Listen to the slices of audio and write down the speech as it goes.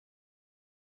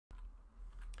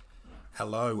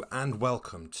Hello and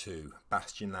welcome to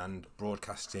Bastion and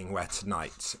Broadcasting, where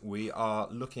tonight we are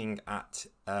looking at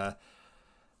the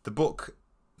book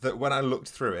that when I looked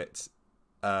through it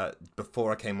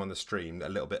before I came on the stream a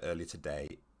little bit earlier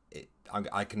today, you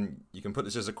can put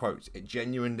this as a quote, it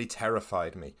genuinely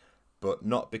terrified me, but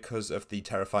not because of the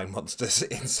terrifying monsters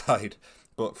inside,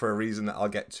 but for a reason that I'll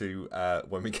get to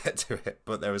when we get to it.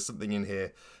 But there was something in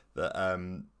here that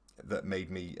that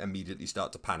made me immediately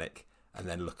start to panic. And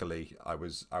then luckily I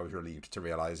was relieved to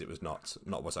realise it was not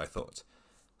what I thought.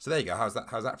 So there you go. How's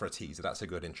that for a teaser? That's a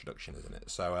good introduction, isn't it?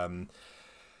 So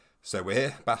so we're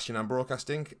here, Bastion and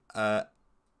Broadcasting. Does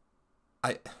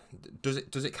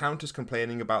it count as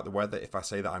complaining about the weather if I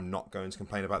say that I'm not going to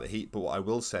complain about the heat? But what I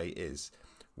will say is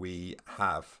we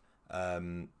have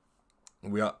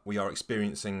we are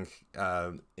experiencing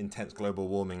intense global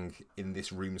warming in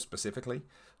this room specifically.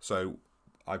 So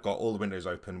I've got all the windows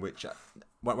open, which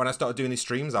when I started doing these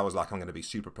streams, I was like, I'm going to be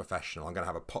super professional. I'm going to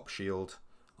have a pop shield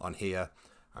on here.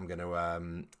 I'm going to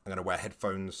wear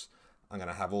headphones. I'm going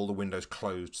to have all the windows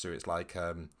closed, so it's like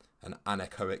an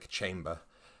anechoic chamber.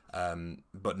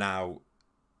 But now,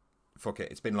 fuck it,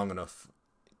 it's been long enough.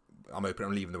 I'm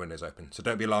leaving the windows open. So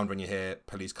don't be alarmed when you hear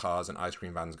police cars and ice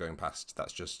cream vans going past.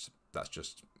 That's just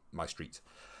my street.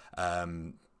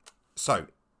 So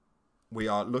we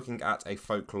are looking at a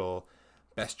Folklore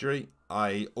Bestiary.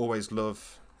 I always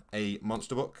love a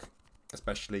monster book,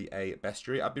 especially a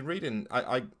bestiary. I've been reading.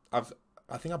 I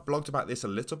think I blogged about this a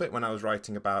little bit when I was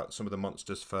writing about some of the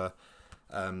monsters for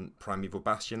Primeval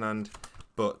Bastionland,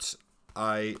 but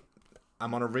I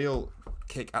am on a real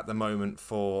kick at the moment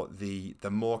for the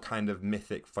more kind of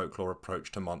mythic folklore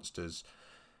approach to monsters.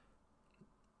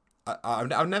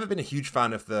 I've never been a huge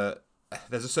fan of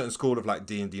there's a certain school of like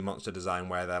D&D monster design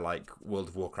where they're like World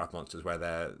of Warcraft monsters, where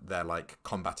they're like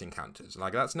combat encounters.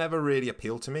 Like that's never really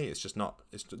appealed to me. It's not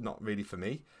really for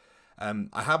me.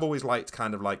 I have always liked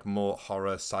kind of like more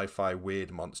horror, sci-fi,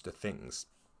 weird monster things,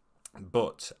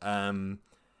 but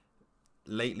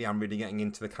lately I'm really getting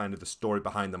into the kind of the story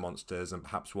behind the monsters and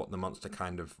perhaps what the monster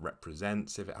kind of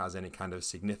represents, if it has any kind of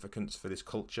significance for this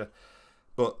culture.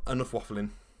 But enough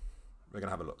waffling. We're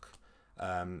gonna have a look.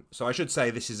 So I should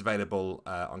say this is available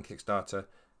on Kickstarter.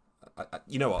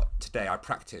 You know what? Today I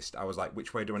practiced. I was like,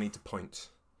 which way do I need to point?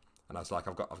 And I was like,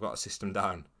 I've got a system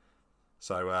down.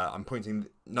 So I'm pointing.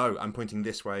 No, I'm pointing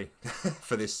this way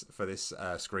for this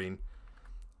screen,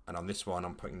 and on this one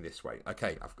I'm pointing this way.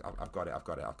 Okay, I've got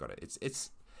it.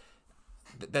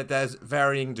 There's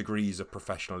varying degrees of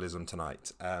professionalism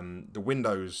tonight. The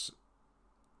windows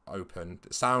open,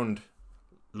 sound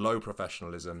low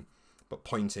professionalism. But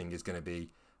pointing is going to be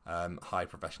high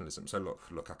professionalism. So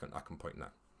look, I can point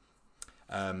now.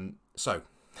 So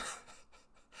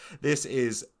this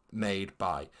is made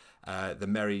by the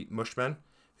Merry Mushmen,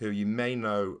 who you may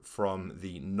know from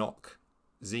the Knock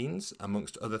zines,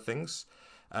 amongst other things.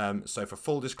 So for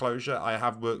full disclosure, I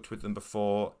have worked with them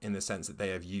before in the sense that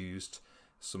they have used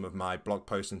some of my blog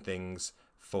posts and things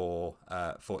for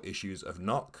issues of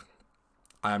Knock.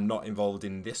 I am not involved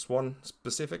in this one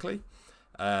specifically.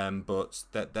 But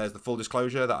there's the full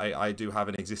disclosure that I do have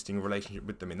an existing relationship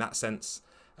with them in that sense.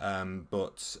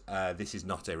 But this is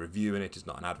not a review and it is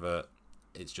not an advert.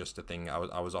 It's just a thing.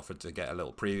 I was offered to get a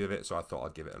little preview of it, so I thought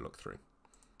I'd give it a look through.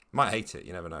 Might hate it,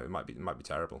 you never know. It might be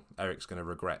terrible. Eric's going to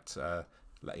regret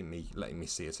letting me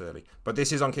see it early. But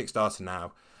this is on Kickstarter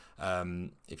now.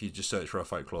 If you just search for a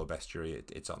Folklore Bestiary,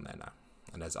 it's on there now.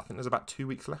 And I think there's about 2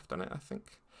 weeks left on it. I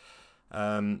think.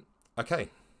 Okay,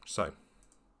 so.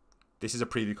 This is a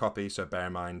preview copy, so bear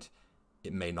in mind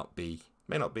it may not be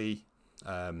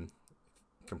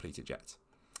completed yet.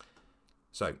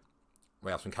 So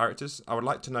we have some characters. I would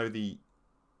like to know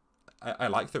I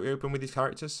like that we open with these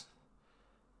characters.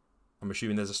 I'm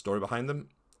assuming there's a story behind them.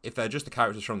 If they're just the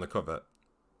characters from the cover,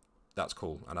 that's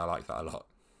cool, and I like that a lot.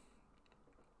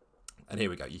 And here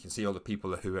we go. You can see all the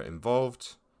people who are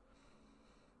involved.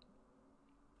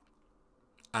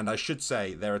 And I should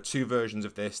say there are two versions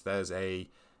of this. There's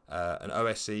an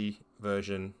OSC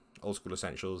version, Old School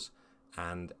Essentials,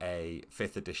 and a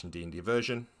 5th edition D&D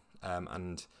version,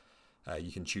 and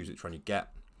you can choose which one you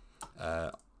get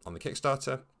on the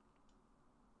Kickstarter.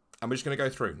 And we're just going to go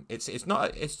through. It's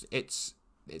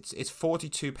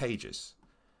 42 pages.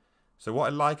 So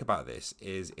what I like about this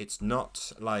is it's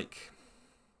not like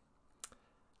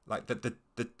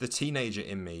the teenager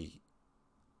in me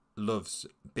loves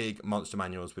big monster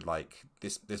manuals with like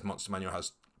this monster manual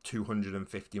has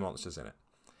 250 monsters in it,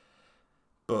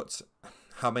 but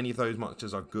how many of those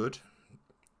monsters are good?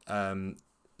 So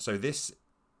this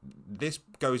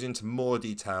goes into more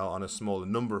detail on a smaller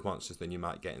number of monsters than you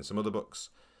might get in some other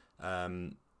books,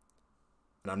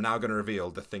 And I'm now going to reveal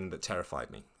the thing that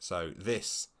terrified me. So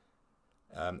this,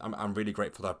 I'm really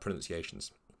grateful to have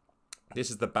pronunciations. This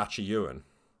is the Bestiary,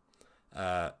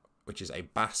 which is a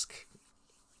Basque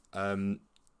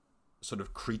sort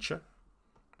of creature.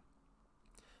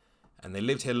 And they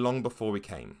lived here long before we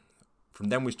came. From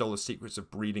them we stole the secrets of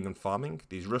breeding and farming.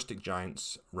 These rustic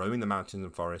giants, roaming the mountains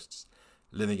and forests,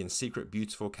 living in secret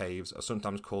beautiful caves, are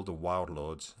sometimes called the wild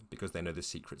lords because they know the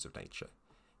secrets of nature.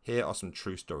 Here are some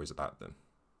true stories about them.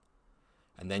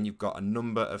 And then you've got a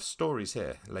number of stories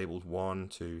here, labelled 1,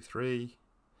 2, 3,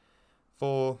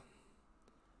 4,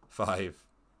 5,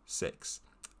 6.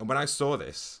 And when I saw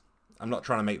this, I'm not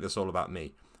trying to make this all about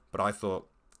me, but I thought,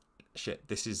 shit,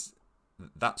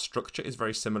 that structure is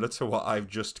very similar to what I've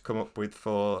just come up with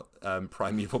for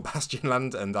Primeval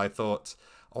Bastionland, and I thought,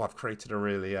 oh, I've created a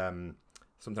really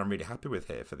something I'm really happy with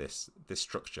here for this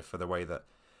structure, for the way that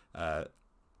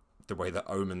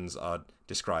omens are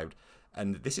described.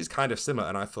 And this is kind of similar,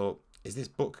 and I thought, is this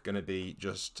book going to be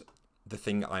just the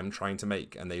thing I'm trying to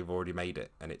make? And they've already made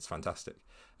it, and it's fantastic.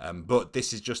 But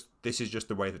this is just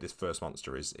the way that this first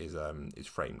monster is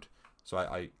framed. So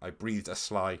I breathed a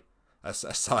sigh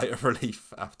of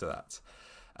relief after that.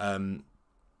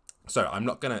 So I'm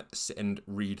not going to sit and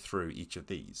read through each of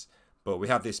these, but we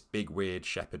have this big weird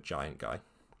shepherd giant guy,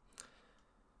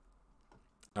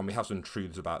 and we have some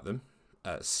truths about them.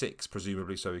 6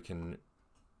 presumably, so we can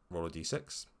roll a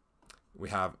d6. We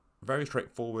have very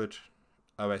straightforward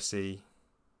OSE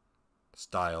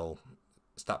style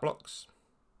stat blocks,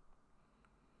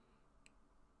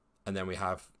 and then we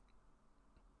have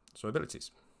some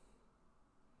abilities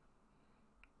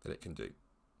that it can do,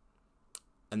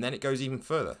 and then it goes even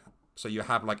further. So you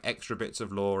have like extra bits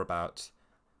of lore about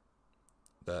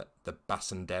the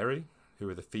Bestiary, who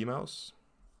are the females.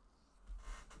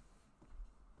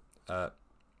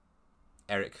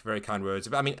 Eric, very kind words.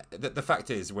 But I mean, the fact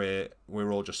is, we're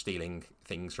all just stealing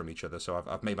things from each other. So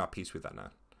I've made my peace with that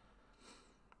now.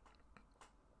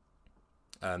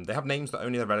 They have names that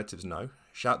only their relatives know.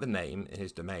 Shout the name in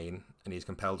his domain, and he's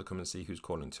compelled to come and see who's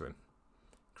calling to him.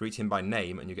 Greet him by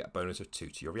name, and you get a bonus of 2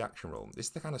 to your reaction roll. This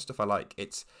is the kind of stuff I like.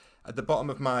 It's at the bottom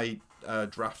of my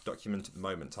draft document at the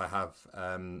moment. I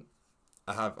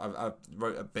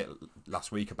wrote a bit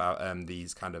last week about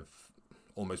these kind of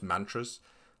almost mantras,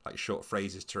 like short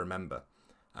phrases to remember.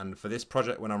 And for this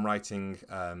project, when I'm writing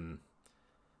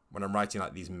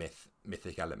like these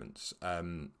mythic elements,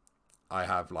 I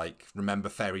have like, remember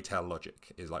fairy tale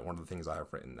logic is like one of the things I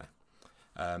have written there.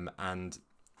 And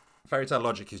fairy tale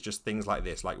logic is just things like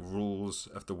this, like rules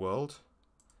of the world.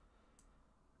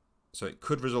 So it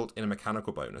could result in a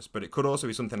mechanical bonus, but it could also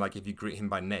be something like, if you greet him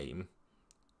by name,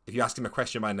 if you ask him a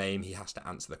question by name, he has to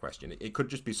answer the question. It could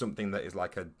just be something that is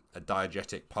like a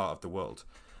diegetic part of the world.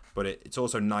 But it's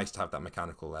also nice to have that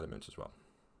mechanical element as well.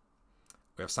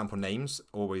 We have sample names,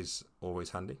 always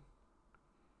handy.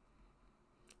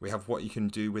 We have what you can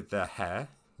do with their hair.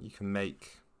 You can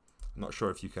make, I'm not sure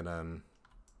if you can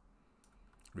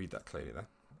read that clearly there.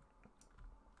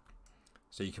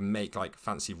 So you can make like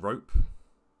fancy rope,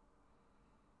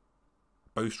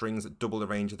 bowstrings that double the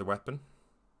range of the weapon.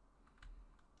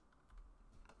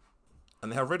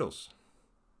 And they have riddles.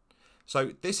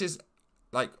 So this is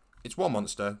like, it's one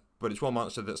monster, but it's one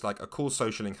monster that's like a cool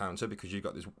social encounter because you've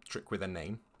got this trick with a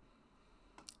name.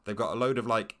 They've got a load of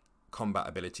like combat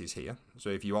abilities here. So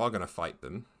if you are going to fight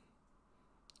them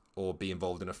or be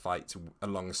involved in a fight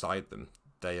alongside them,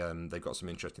 they've got some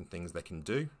interesting things they can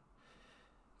do.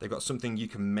 They've got something you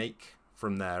can make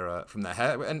from their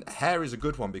hair, and hair is a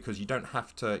good one because you don't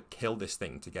have to kill this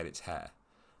thing to get its hair.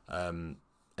 And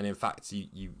in fact,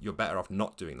 you're better off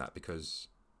not doing that, because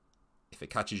if it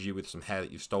catches you with some hair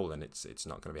that you've stolen, it's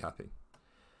not going to be happy.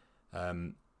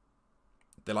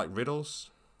 They're like riddles.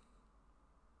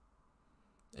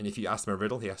 And if you ask them a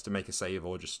riddle, he has to make a save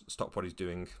or just stop what he's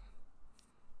doing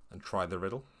and try the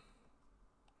riddle.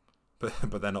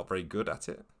 But they're not very good at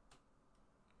it.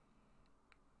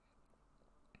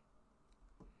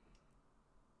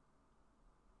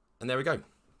 And there we go.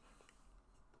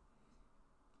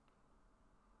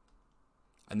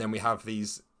 And then we have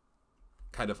these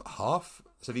kind of half.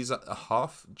 So these are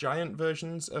half giant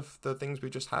versions of the things we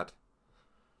just had.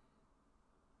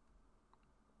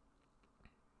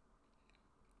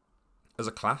 As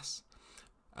a class.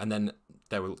 And then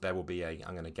there will be a,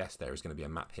 I'm going to guess there is going to be a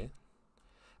map here.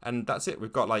 And that's it.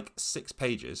 We've got like 6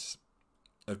 pages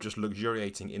of just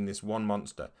luxuriating in this one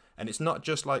monster. And it's not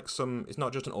just like it's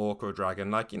not just an orc or a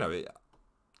dragon. Like, you know,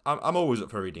 I'm always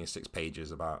up for reading 6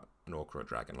 pages about an orc or a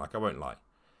dragon. Like, I won't lie.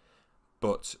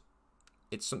 But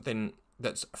it's something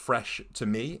that's fresh to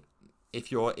me.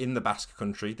 if you're in the Basque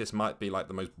country, this might be like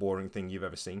the most boring thing you've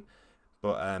ever seen,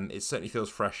 but it certainly feels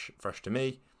fresh to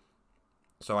me.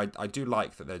 So I do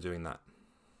like that they're doing that.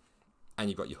 And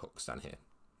you've got your hooks down here.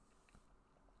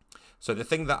 So the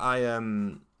thing that I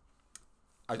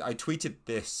tweeted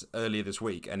this earlier this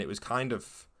week, and it was kind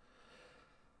of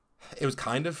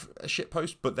a shit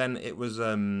post, but then it was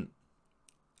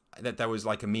that there was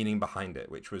like a meaning behind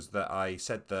it, which was that I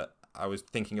said that I was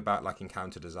thinking about like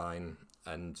encounter design,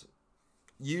 and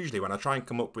usually when I try and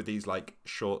come up with these like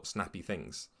short, snappy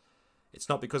things, it's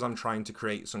not because I'm trying to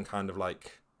create some kind of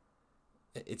like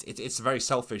it's a very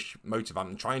selfish motive.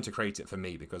 I'm trying to create it for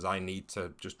me because I need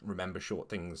to just remember short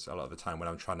things a lot of the time when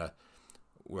I'm trying to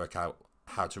work out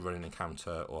how to run an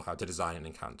encounter or how to design an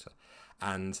encounter.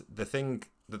 And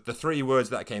the three words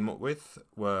that I came up with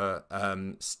were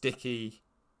sticky,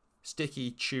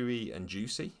 chewy, and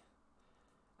juicy.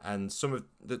 And some of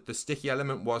the sticky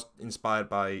element was inspired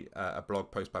by a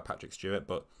blog post by Patrick Stewart,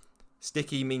 but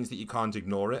sticky means that you can't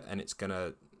ignore it, and it's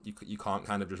gonna you can't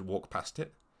kind of just walk past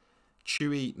it.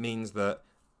 Chewy means that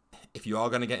if you are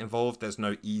going to get involved, there's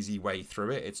no easy way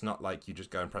through it. It's not like you just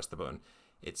go and press the button.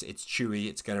 It's chewy.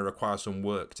 It's going to require some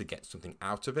work to get something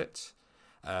out of it.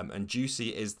 And juicy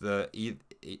is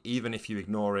even if you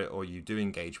ignore it or you do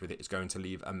engage with it, it's going to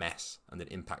leave a mess and an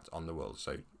impact on the world.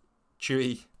 So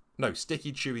sticky,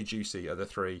 chewy, juicy are the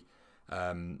three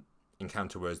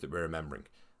encounter words that we're remembering.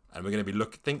 And we're going to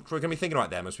be thinking about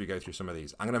them as we go through some of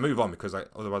these. I'm going to move on because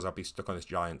otherwise I'll be stuck on this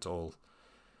giant all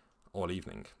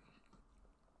evening.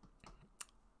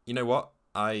 You know what?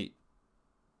 I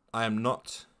am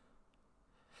not.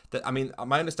 I mean,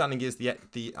 my understanding is the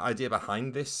idea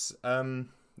behind this. The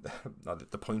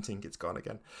pointing, it's gone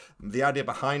again. The idea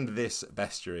behind this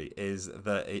bestiary is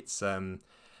that it's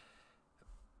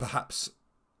perhaps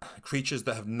creatures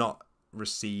that have not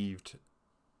received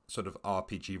sort of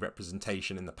RPG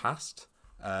representation in the past,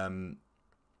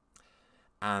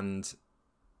 and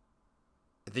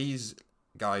these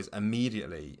guys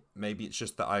immediately, maybe it's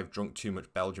just that I've drunk too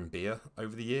much Belgian beer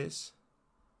over the years,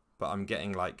 but I'm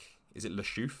getting like, is it Le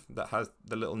Chouf that has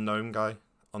the little gnome guy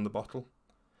on the bottle?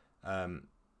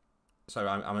 So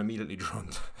I'm immediately drawn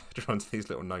to these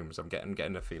little gnomes. I'm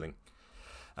getting a feeling.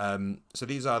 So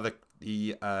these are the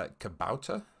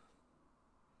Kabouter.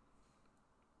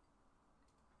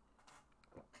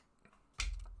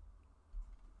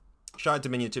 Shy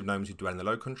diminutive gnomes who dwell in the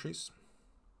Low Countries.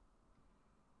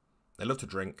 They love to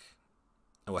drink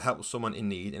and will help someone in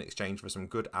need in exchange for some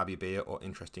good abbey beer or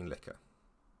interesting liquor.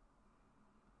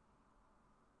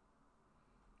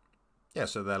 Yeah,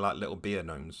 so they're like little beer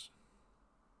gnomes.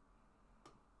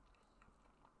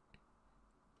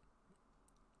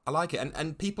 I like it,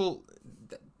 and people.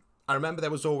 I remember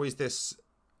there was always this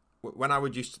when I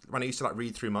used to like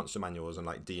read through monster manuals and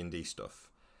like D&D stuff.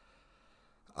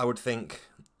 I would think,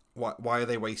 why are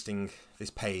they wasting this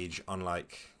page on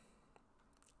like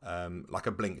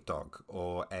a blink dog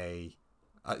or a?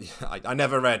 I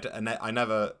never read and I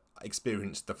never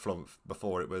experienced the flump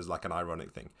before it was like an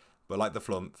ironic thing, but like the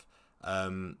flump.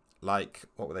 Like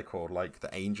what were they called? Like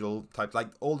the angel type, like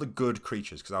all the good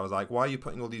creatures. Because I was like, why are you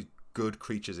putting all these good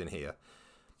creatures in here?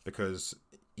 Because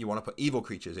you want to put evil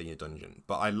creatures in your dungeon.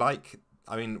 But I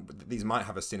mean, these might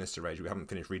have a sinister edge. We haven't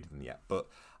finished reading them yet, but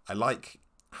I like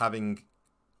having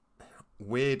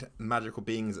weird magical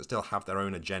beings that still have their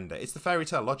own agenda. It's the fairy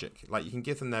tale logic. Like you can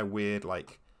give them their weird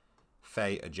like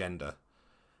fey agenda,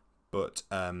 but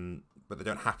they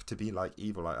don't have to be like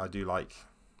evil. I do like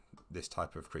this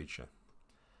type of creature.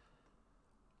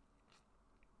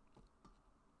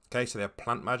 Okay, so they have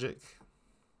plant magic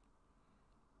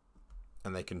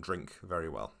and they can drink very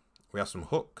well. We have some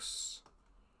hooks.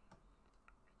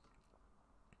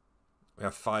 We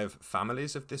have 5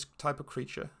 families of this type of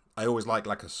creature. I always like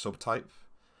a subtype.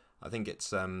 I think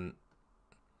it's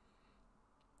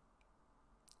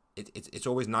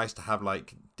always nice to have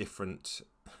like different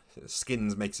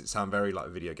skins. Makes it sound very like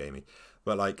video gamey.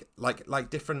 But like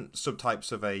different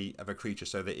subtypes of a creature,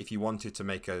 so that if you wanted to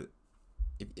make so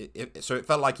it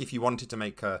felt like if you wanted to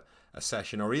make a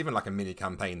session or even like a mini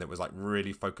campaign that was like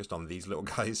really focused on these little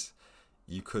guys,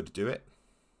 you could do it.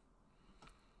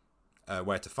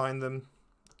 Where to find them,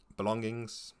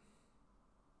 belongings.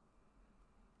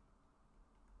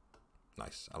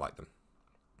 Nice, I like them.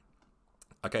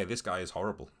 Okay, this guy is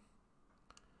horrible.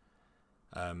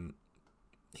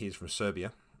 He's from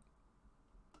Serbia.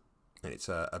 And it's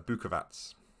a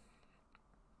Bukovats.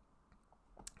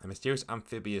 A mysterious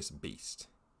amphibious beast.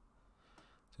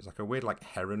 So it's like a weird like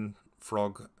heron,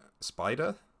 frog,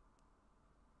 spider.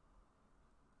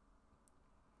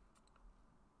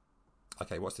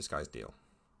 Okay, what's this guy's deal?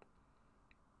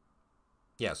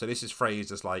 yeah, so this is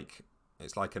phrased as like,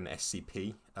 it's like an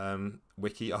SCP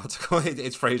wiki article.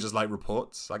 It's phrased as like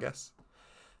reports, I guess,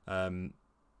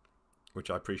 which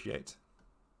I appreciate.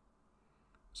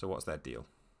 So what's their deal?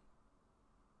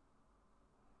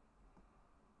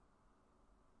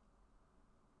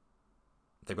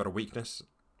 They've got a weakness,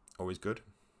 always good.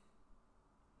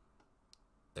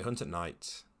 They hunt at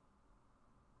night.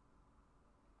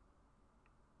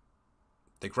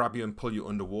 They grab you and pull you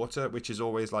underwater, which is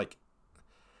always like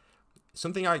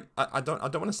something I don't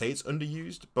want to say it's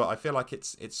underused, but I feel like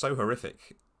it's so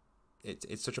horrific.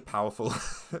 It's such a powerful,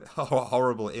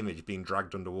 horrible image, being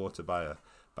dragged underwater by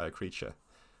a creature.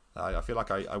 I feel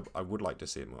like I would like to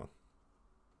see it more.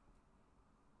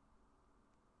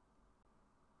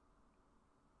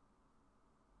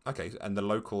 Okay, and the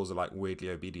locals are like weirdly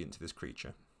obedient to this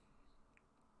creature.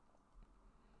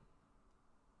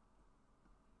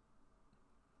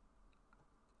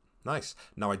 Nice.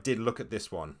 Now I did look at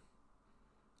this one.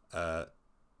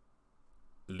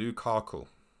 Lukaku.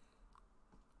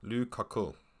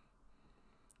 Lukaku.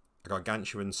 A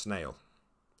gargantuan snail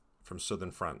from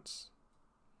southern France.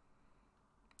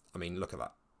 I mean, look at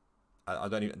that. I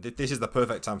don't even... This is the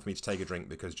perfect time for me to take a drink,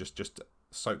 because just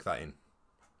soak that in.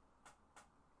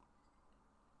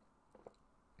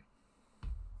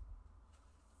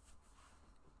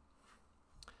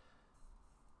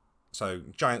 So,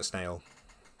 giant snail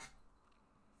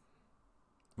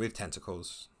with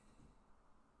tentacles.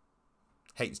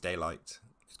 Hates daylight.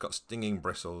 It's got stinging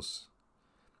bristles.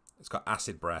 It's got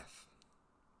acid breath.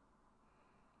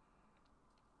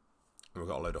 And we've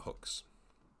got a load of hooks.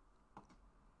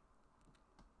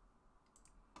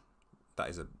 That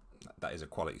is a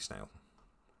quality snail.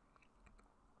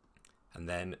 And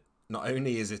then, not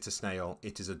only is it a snail,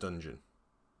 it is a dungeon.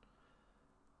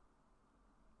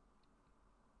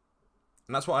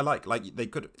 And that's what I like. Like, they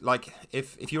could, like,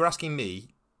 if you were asking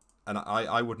me, and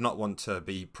I would not want to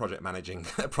be project managing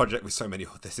a project with so many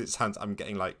authors. It sounds, I'm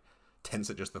getting like tense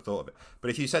at just the thought of it. But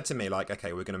if you said to me like,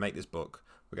 okay, we're going to make this book,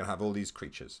 we're going to have all these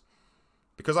creatures,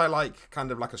 because I like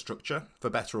kind of like a structure, for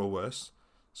better or worse.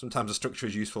 Sometimes a structure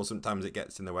is useful, sometimes it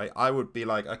gets in the way. I would be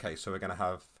like, okay, so we're going to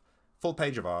have full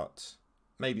page of art,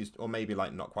 maybe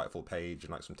like not quite full page,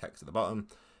 and like some text at the bottom,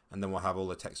 and then we'll have all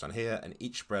the text on here, and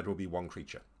each spread will be one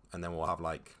creature, and then we'll have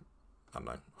like, I don't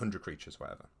know, 100 creatures,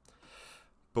 whatever.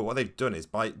 But what they've done is,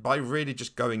 by really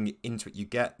just going into it, you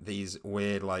get these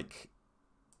weird, like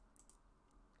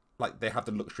they have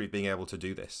the luxury of being able to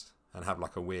do this, and have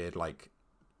like a weird, like,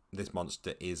 this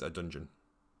monster is a dungeon.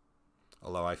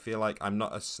 Although I feel like I'm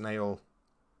not a snail.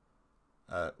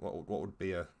 What would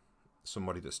be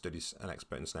somebody that studies, an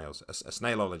expert in snails? A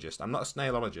snailologist. I'm not a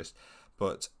snailologist,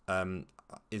 but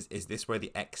is this where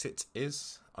the exit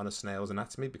is on a snail's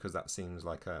anatomy? Because that seems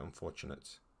like an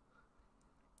unfortunate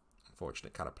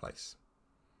kind of place.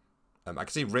 I can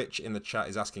see Rich in the chat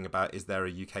is asking about, is there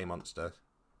a UK monster?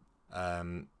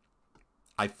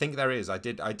 I think there is. I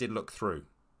did look through,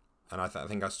 and I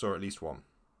think I saw at least one.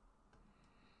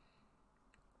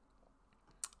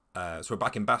 So we're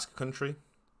back in Basque country.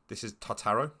 This is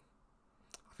Totaro.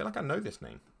 I feel like I know this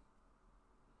name.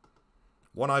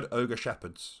 One-eyed ogre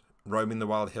shepherds roaming the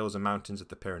wild hills and mountains of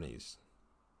the Pyrenees.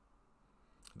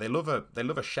 They love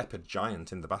a shepherd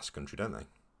giant in the Basque country, don't they?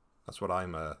 That's what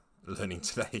I'm learning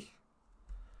today.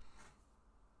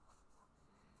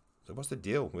 So what's the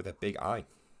deal with a big eye?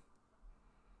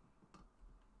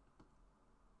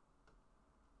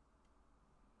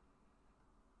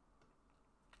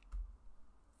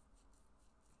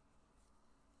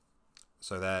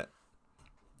 So they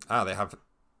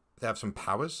have some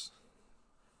powers.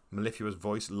 Mellifluous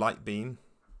voice, light beam.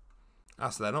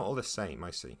 So they're not all the same,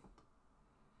 I see.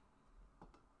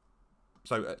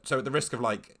 So at the risk of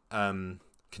like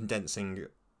condensing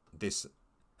this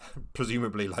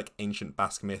presumably like ancient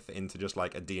Basque myth into just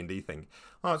like a D&D thing.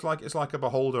 Oh, it's like a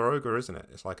beholder ogre, isn't it?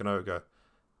 It's like an ogre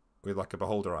with like a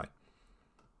beholder eye.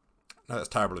 No, that's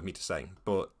terrible of me to say,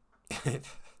 but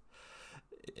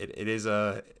it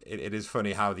is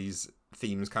funny how these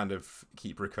themes kind of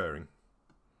keep recurring.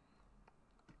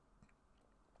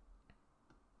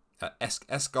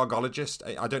 Escargologist.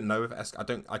 I don't know if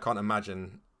I can't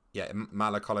imagine. Yeah,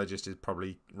 malacologist is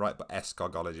probably right, but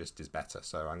escargologist is better.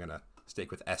 So I'm gonna stick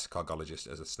with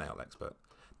escargologist as a snail expert.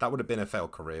 That would have been a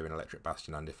failed career in Electric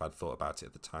Bastion, and if I'd thought about it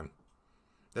at the time.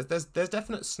 There's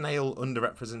definite snail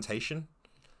underrepresentation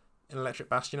in Electric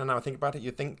Bastion, and now I think about it,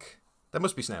 you'd think there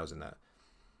must be snails in there.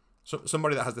 So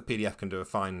somebody that has the PDF can do a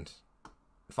find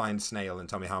snail and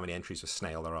tell me how many entries for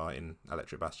snail there are in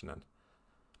Electric Bastion. And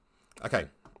okay,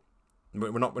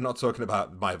 we're not talking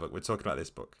about my book. We're talking about this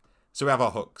book. So we have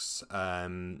our hooks.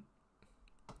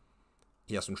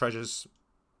 He has some treasures.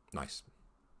 Nice.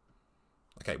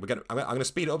 Okay, I'm gonna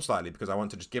speed it up slightly because I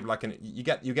want to just give like you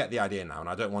get the idea now, and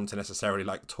I don't want to necessarily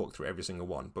like talk through every single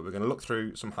one, but we're gonna look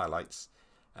through some highlights,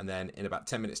 and then in about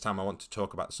 10 minutes time I want to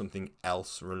talk about something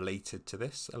else related to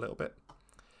this a little bit.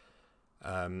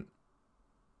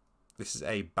 This is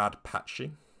a bad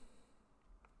patchy.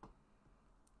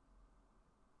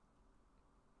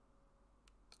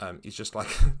 He's just like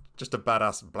just a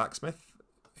badass blacksmith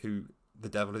who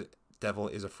the devil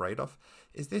is afraid of.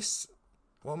 Is this,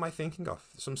 what am I thinking of?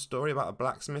 Some story about a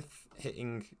blacksmith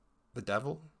hitting the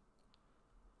devil?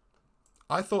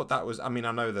 I thought that was, I mean,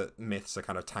 I know that myths are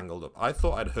kind of tangled up. I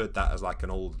thought I'd heard that as like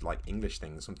an old like English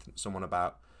thing, someone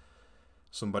about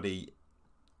somebody,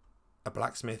 a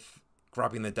blacksmith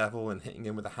grabbing the devil and hitting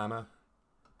him with a hammer.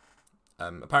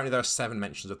 Apparently there are 7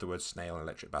 mentions of the word snail and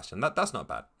electric bastion. That's not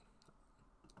bad.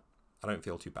 I don't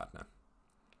feel too bad now.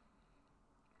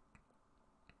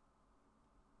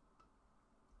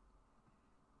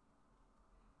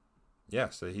 Yeah,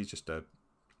 so he's just a...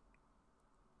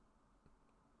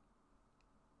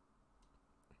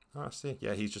 Oh, I see.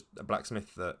 Yeah, he's just a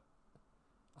blacksmith that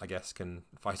I guess can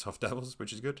fight off devils,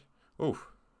 which is good. Ooh.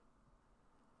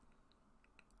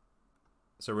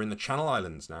 So we're in the Channel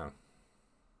Islands now.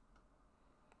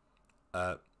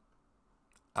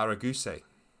 Araguse.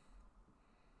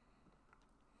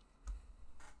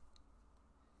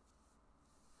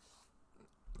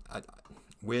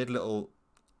 Weird little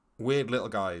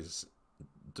guys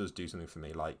does do something for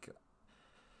me. Like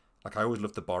I always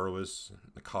loved the borrowers,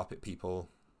 the carpet people.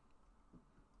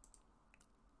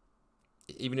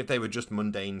 Even if they were just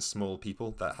mundane small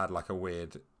people that had like a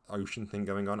weird ocean thing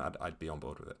going on, I'd be on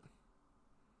board with it.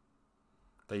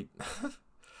 They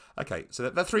okay, so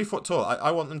they're 3 foot tall.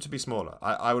 I want them to be smaller.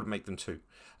 I would make them 2.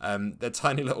 They're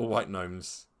tiny little white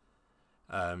gnomes.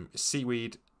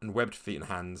 Seaweed and webbed feet and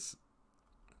hands.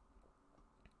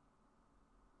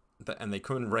 And they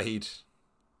come and raid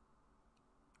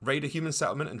a human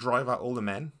settlement and drive out all the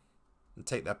men and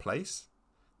take their place.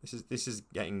 This is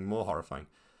getting more horrifying.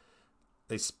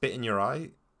 They spit in your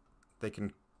eye. They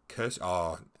can curse.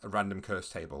 Oh, a random curse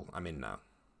table. I'm in now.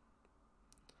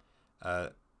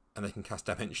 And they can cast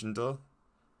Dimension Door.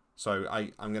 So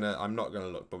I'm not gonna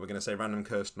look, but we're gonna say random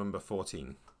curse number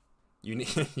 14. You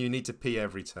need to pee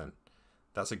every turn.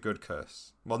 That's a good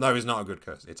curse. Well, no, it's not a good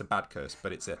curse. It's a bad curse,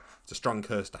 but it's a strong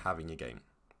curse to have in your game.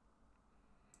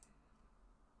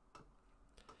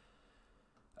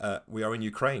 We are in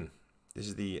Ukraine. This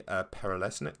is the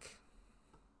Perelesnik.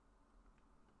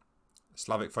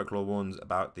 Slavic folklore warns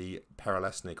about the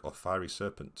Perelesnik or fiery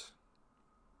serpent.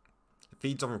 It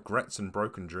feeds on regrets and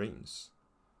broken dreams.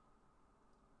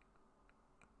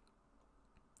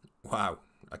 Wow.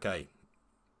 Okay.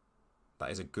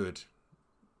 That is a good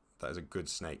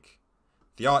snake.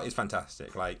 The art is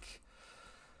fantastic. Like,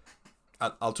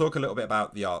 I'll talk a little bit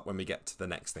about the art when we get to the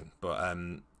next thing, but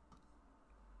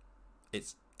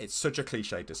it's such a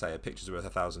cliche to say a picture's worth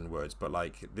 1,000 words, but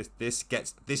like this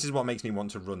is what makes me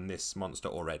want to run this monster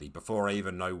already before I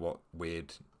even know what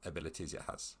weird abilities it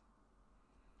has.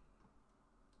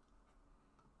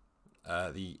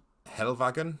 The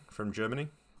Hellwagen from Germany.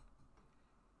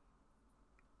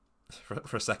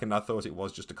 For a second I thought it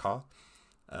was just a car.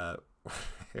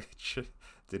 Which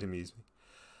did amuse me.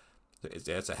 It's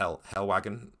a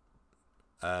Hellwagen.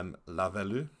 La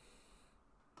Velue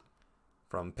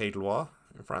from Pays de Loire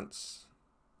in France.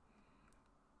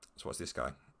 So what's this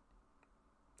guy?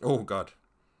 Oh god.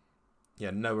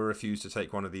 Yeah, Noah refused to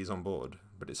take one of these on board,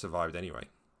 but it survived anyway.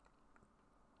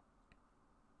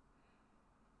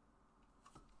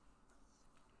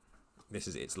 This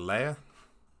is its lair.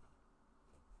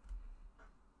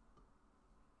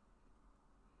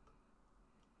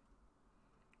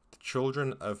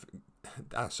 Children of...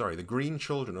 the Green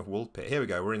Children of Woolpit. Here we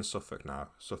go, we're in Suffolk now.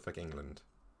 Suffolk, England.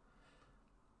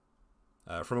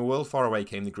 From a world far away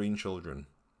came the Green Children.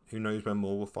 Who knows when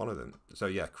more will follow them? So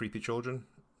yeah, creepy children.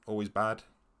 Always bad.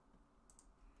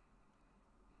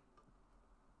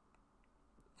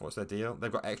 What's their deal?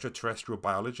 They've got extraterrestrial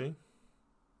biology.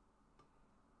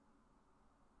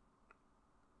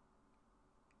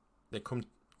 They come...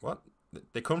 What?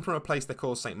 They come from a place they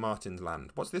call St. Martin's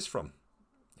Land. What's this from?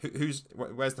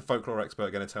 Where's the folklore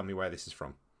expert going to tell me where this is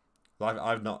from?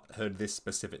 I've not heard this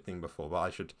specific thing before, but I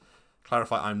should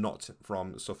clarify I'm not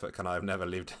from Suffolk and I've never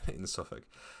lived in Suffolk.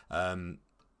 Yeah,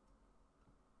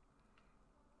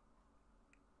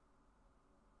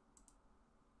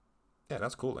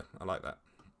 that's cool then. I like that.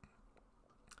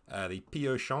 The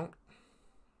Pio Chant.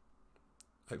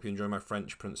 Hope you enjoy my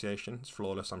French pronunciation. It's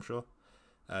flawless, I'm sure.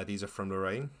 These are from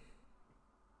Lorraine.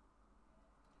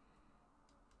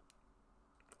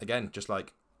 again, just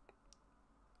like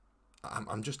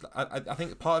I'm just I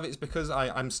think part of it is because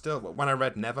I'm still, when I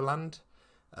read Neverland,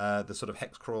 the sort of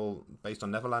hex crawl based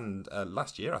on Neverland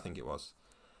last year, I think it was,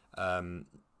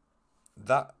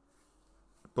 that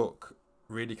book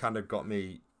really kind of got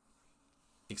me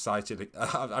excited.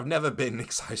 I've never been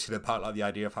excited about like the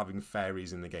idea of having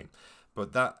fairies in the game,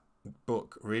 but that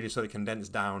book really sort of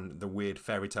condensed down the weird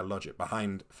fairy tale logic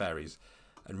behind fairies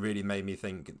and really made me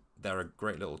think they're a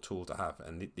great little tool to have,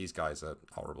 and these guys are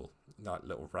horrible, like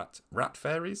little rat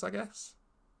fairies, I guess.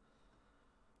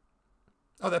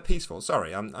 Oh, they're peaceful.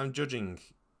 Sorry, I'm judging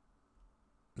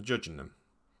them.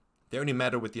 They only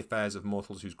meddle with the affairs of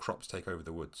mortals whose crops take over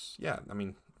the woods. Yeah, I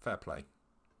mean, fair play.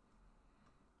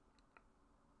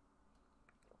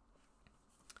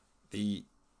 The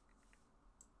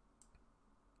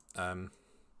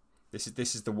this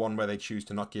is the one where they choose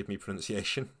to not give me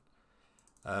pronunciation.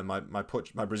 My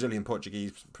Brazilian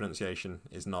Portuguese pronunciation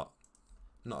is not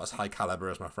as high caliber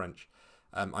as my French.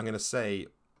 I'm going to say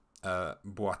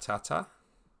boatata,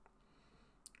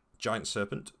 giant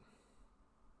serpent.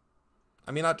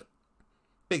 I mean,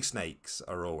 big snakes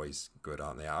are always good,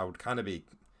 aren't they? I would kind of be.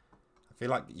 I feel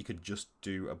like you could just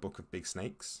do a book of big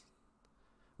snakes.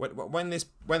 When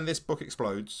this book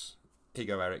explodes, here you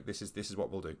go, Eric. This is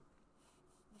what we'll do.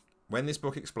 When this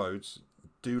book explodes,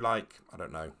 do like, I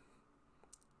don't know,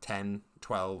 10,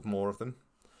 12 more of them.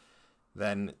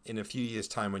 Then in a few years'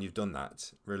 time, when you've done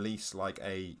that, release like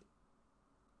a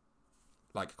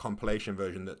compilation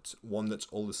version that's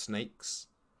all the snakes,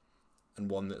 and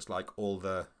one that's like all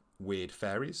the weird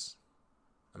fairies,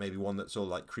 and maybe one that's all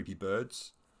like creepy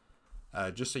birds,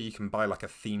 just so you can buy like a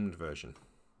themed version.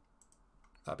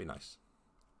 That'd be nice.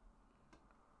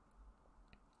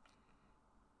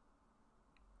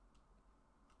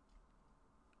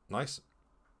 Nice.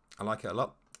 I like it a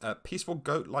lot. Peaceful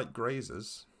goat-like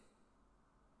grazers.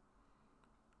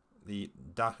 The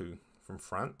Dahu from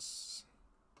France.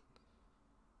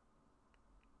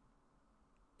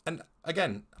 And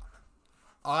again,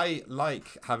 I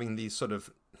like having these sort of,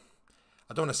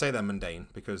 I don't want to say they're mundane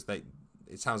because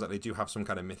it sounds like they do have some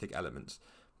kind of mythic elements,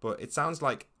 but it sounds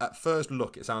like, at first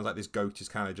look, it sounds like this goat is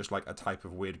kind of just like a type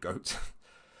of weird goat.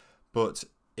 But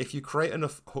if you create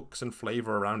enough hooks and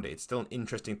flavor around it, it's still an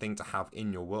interesting thing to have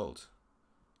in your world.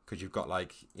 Because you've got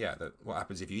like, yeah, what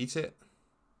happens if you eat it?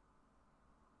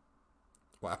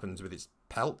 What happens with its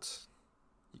pelt?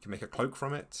 You can make a cloak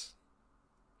from it.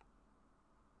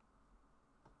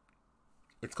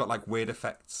 It's got like weird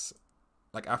effects.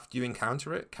 Like after you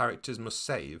encounter it, characters must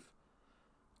save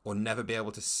or never be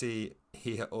able to see,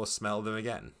 hear, or smell them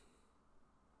again.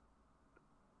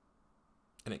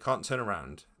 And it can't turn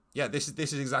around. Yeah, this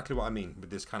is exactly what I mean with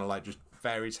this kind of like just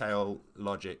fairy tale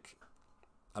logic.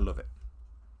 I love it.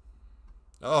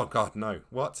 Oh god, no.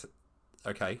 What?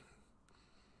 Okay.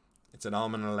 It's an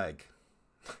arm and a leg.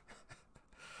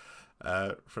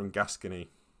 From Gascony.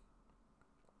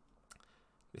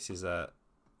 This is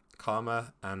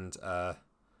Karma and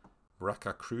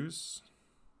Braca Cruz.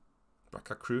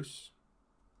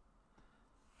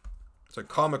 So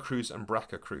Karma Cruz and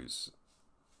Braca Cruz.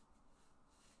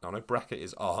 Oh no, Braca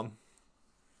is arm.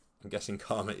 I'm guessing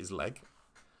Karma is leg.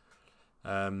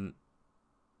 Yeah,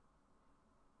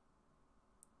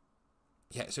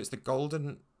 so it's the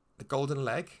golden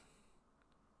leg.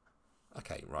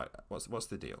 Okay, right. What's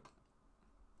the deal?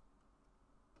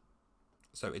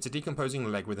 So it's a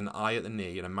decomposing leg with an eye at the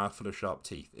knee and a mouthful of sharp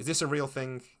teeth. Is this a real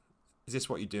thing? Is this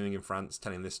what you're doing in France,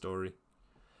 telling this story?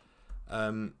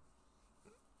 They're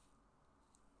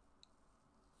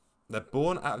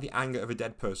born out of the anger of a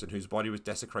dead person whose body was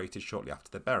desecrated shortly after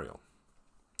their burial.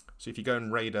 So if you go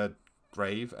and raid a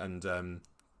grave and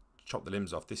chop the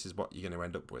limbs off, this is what you're going to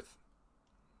end up with.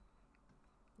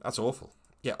 That's awful.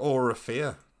 Yeah, aura of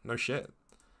fear. No shit.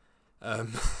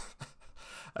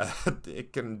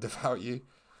 It can devour you.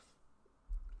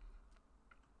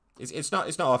 It's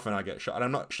not often I get shocked, and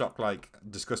I'm not shocked like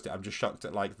disgusted. I'm just shocked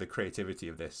at like the creativity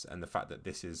of this and the fact that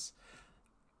this is.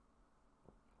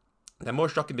 They're more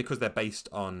shocking because they're based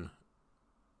on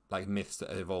like myths that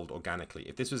have evolved organically.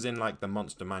 If this was in like the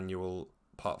Monster Manual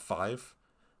Part 5,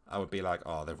 I would be like,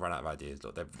 oh, they've run out of ideas.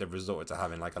 Look, they've resorted to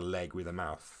having like a leg with a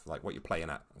mouth, like what you're playing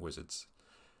at, wizards.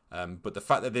 But the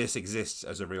fact that this exists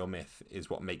as a real myth is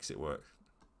what makes it work.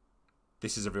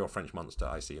 This is a real French monster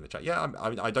I see in the chat. Yeah,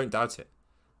 I don't doubt it.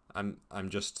 I'm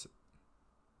just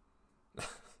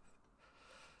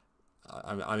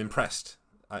I'm impressed.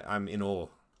 I'm in awe.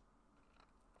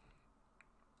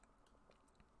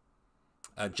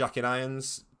 Jack in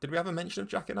Irons. Did we have a mention of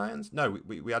Jack in Irons? No,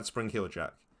 we had Spring Heel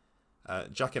Jack.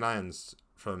 Jack in Irons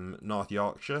from North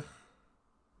Yorkshire.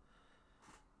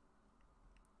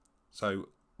 So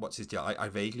what's his deal? I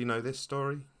vaguely know this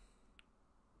story.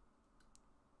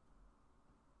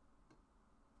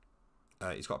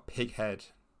 He's got a pig head.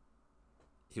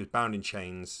 He was bound in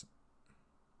chains.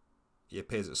 He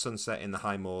appears at sunset in the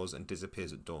high moors and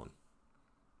disappears at dawn.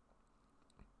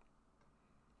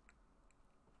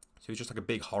 So he's just like a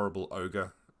big horrible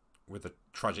ogre with a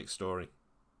tragic story.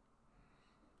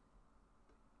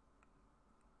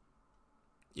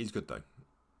 He's good though.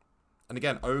 And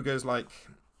again, ogres, like,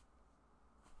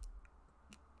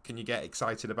 can you get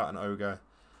excited about an ogre?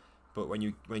 But when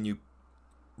you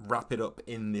wrap it up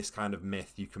in this kind of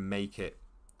myth, you can make it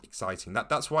exciting.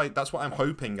 That's what I'm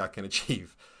hoping I can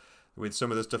achieve with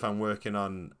some of the stuff I'm working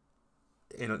on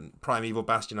in Primeval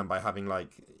Bastion, and by having, like,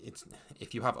 it's,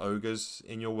 if you have ogres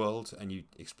in your world and you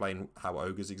explain how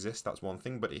ogres exist, that's one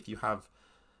thing. But if you have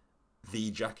the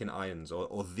Jack in Irons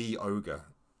or the ogre,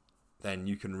 then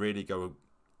you can really go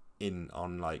in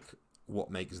on, like, what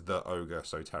makes the ogre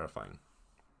so terrifying.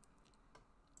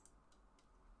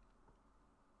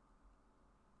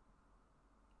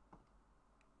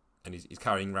 And he's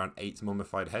carrying around 8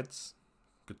 mummified heads.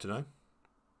 Good to know.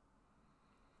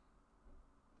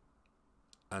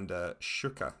 And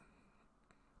Shuka.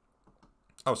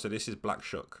 Oh, so this is Black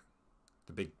Shuck,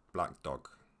 the big black dog,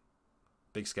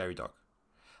 big scary dog.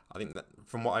 I think that,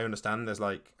 from what I understand, there's,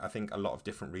 like, I think a lot of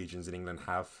different regions in England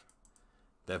have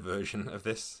their version of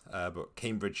this, but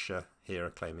Cambridgeshire here are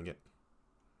claiming it.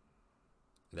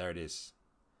 There it is,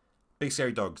 big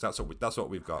scary dogs. That's what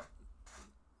we've got.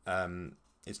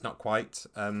 It's not quite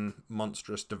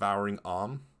monstrous devouring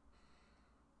arm,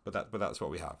 but that's what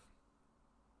we have.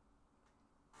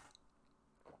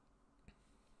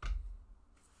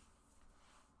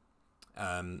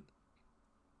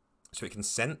 So it can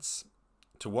sense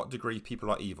to what degree people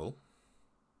are evil.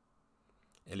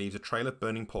 It leaves a trail of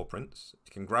burning paw prints.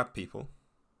 It can grab people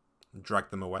and drag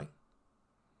them away.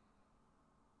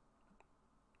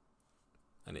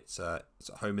 And it's at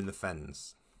home in the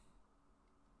fens.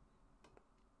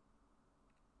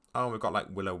 Oh, we've got, like,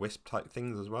 will-o-wisp type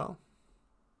things as well.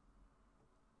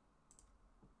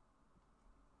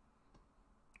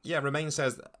 Yeah, Remain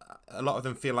says a lot of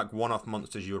them feel like one-off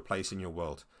monsters you replace in your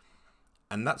world.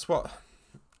 And that's what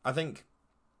I think.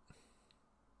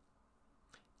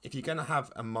 If you're going to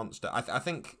have a monster, I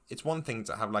think it's one thing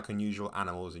to have, like, unusual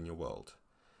animals in your world.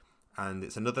 And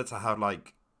it's another to have,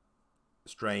 like,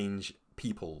 strange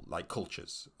people, like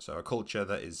cultures. So a culture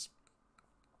that is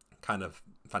kind of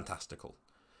fantastical.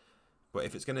 But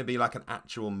if it's going to be, like, an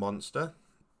actual monster,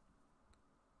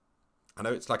 I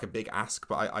know it's, like, a big ask,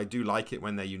 but I do like it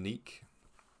when they're unique.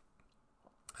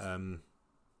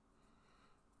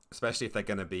 Especially if they're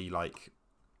going to be, like,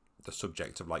 the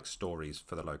subject of, like, stories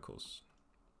for the locals.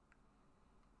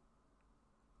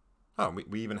 Oh,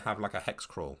 we even have, like, a hex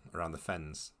crawl around the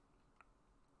fens.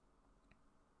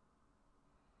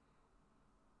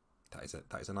 That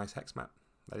is a nice hex map.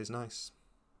 That is nice.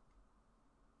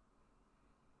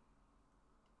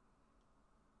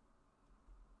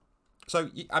 So,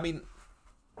 I mean,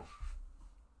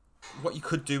 what you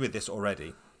could do with this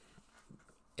already,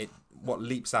 what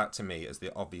leaps out to me as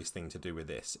the obvious thing to do with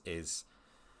this is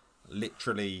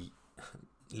literally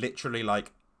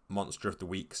like Monster of the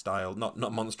Week style, not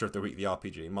Monster of the Week the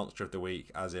RPG, Monster of the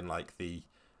Week as in, like, the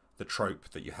trope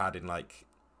that you had in, like,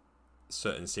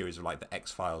 certain series of, like, the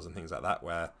X-Files and things like that,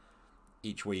 where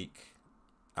each week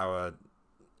our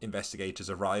investigators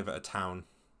arrive at a town,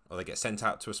 or they get sent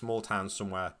out to a small town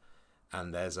somewhere,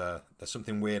 and there's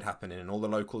something weird happening, and all the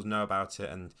locals know about it,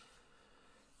 and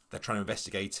they're trying to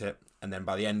investigate it, and then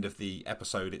by the end of the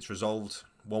episode it's resolved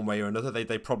one way or another.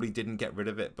 They probably didn't get rid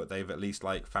of it, but they've at least,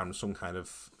 like, found some kind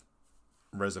of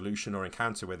resolution or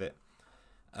encounter with it.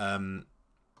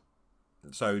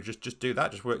 So just do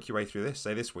that. Just work your way through this.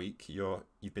 Say this week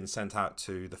you've been sent out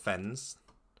to the fens,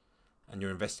 and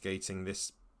you're investigating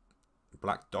this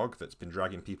black dog that's been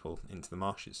dragging people into the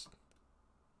marshes.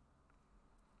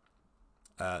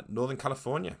 Northern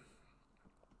California,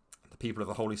 the people of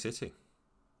the Holy City,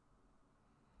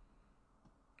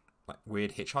 like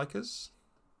weird hitchhikers.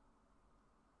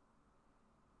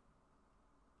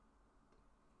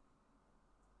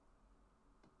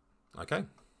 Okay.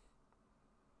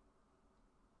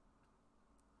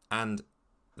 And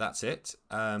that's it.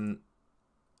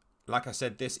 Like I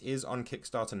said, this is on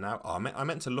Kickstarter now. Oh, I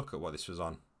meant to look at what this was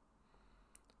on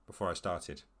before I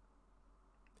started.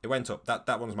 It went up.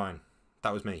 That one's mine.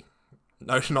 That was me.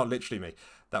 No, not literally me.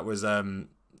 That was I'll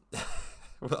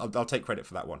take credit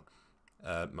for that one.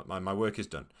 My work is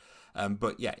done.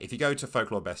 But yeah, if you go to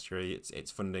Folklore Bestiary, it's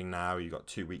funding now. You've got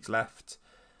 2 weeks left,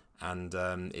 and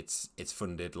it's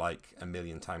funded like 1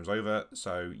 million times over,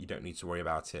 so you don't need to worry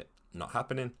about it not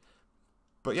happening.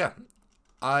 But yeah,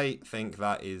 I think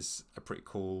that is a pretty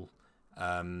cool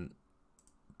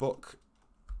book.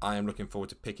 I am looking forward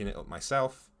to picking it up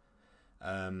myself.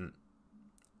 And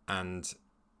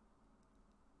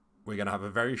we're going to have a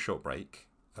very short break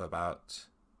of about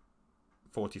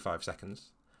 45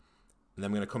 seconds. And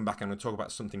then we're going to come back and I'm going to talk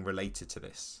about something related to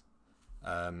this.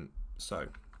 So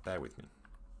bear with me.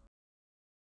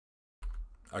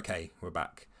 Okay, we're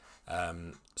back.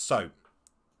 So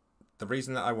the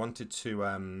reason that I wanted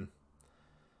to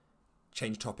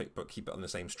change topic but keep it on the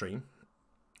same stream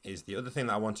is the other thing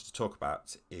that I wanted to talk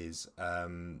about is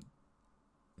the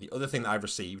other thing that I've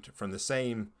received from the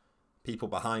same people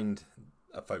behind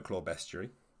a Folklore Bestiary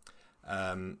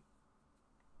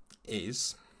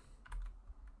is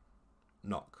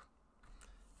Knock.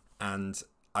 And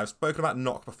I've spoken about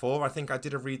Knock before. I think I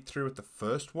did a read through of the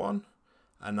first one,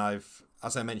 and I've,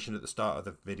 as I mentioned at the start of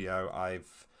the video,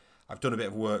 I've done a bit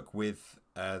of work with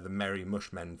the Merry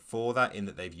Mushmen for that, in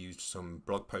that they've used some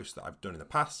blog posts that I've done in the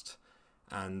past,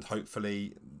 and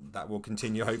hopefully that will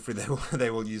continue. Hopefully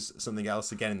they will use something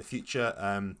else again in the future.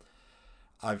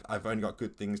 I've only got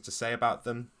good things to say about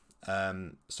them,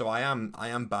 so I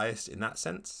am biased in that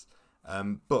sense.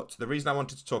 But the reason I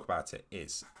wanted to talk about it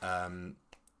is,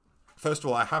 first of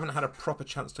all, I haven't had a proper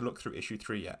chance to look through issue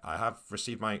 3 yet. I have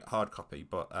received my hard copy,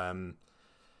 but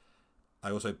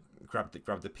I also grabbed the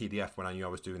PDF when I knew I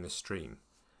was doing this stream.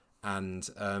 And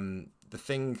the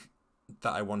thing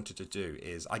that I wanted to do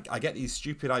is, I get these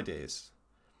stupid ideas.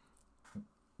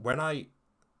 When I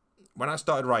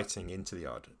started writing Into the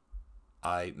Odd,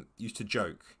 I used to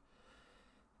joke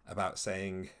about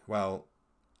saying, well,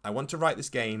 I want to write this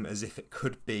game as if it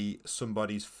could be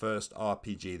somebody's first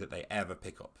RPG that they ever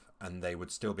pick up, and they would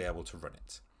still be able to run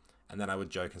it. And then I would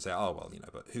joke and say, oh, well, you know,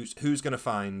 but who's going to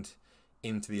find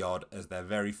Into the Odd as their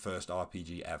very first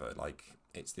RPG ever? Like,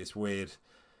 it's this weird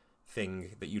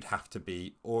thing that you'd have to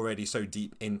be already so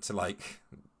deep into, like,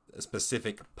 a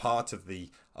specific part of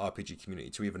the RPG community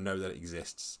to even know that it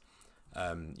exists.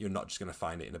 You're not just going to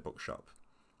find it in a bookshop.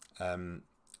 And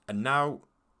now,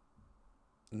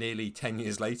 nearly 10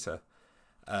 years later,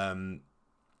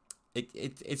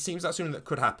 it seems like something that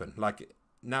could happen. Like,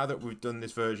 now that we've done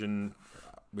this version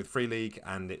with Free League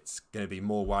and it's going to be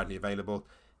more widely available,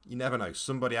 you never know.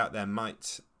 Somebody out there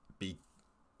might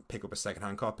pick up a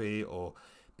secondhand copy or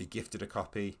be gifted a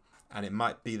copy, and it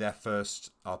might be their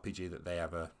first RPG that they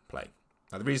ever play.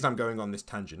 Now, the reason I'm going on this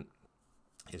tangent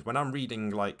is when I'm reading,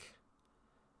 like,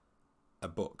 a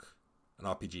book, an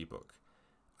RPG book,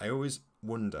 I always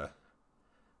wonder,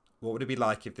 what would it be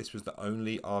like if this was the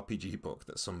only RPG book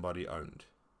that somebody owned?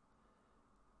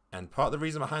 And part of the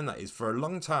reason behind that is, for a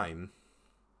long time,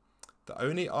 the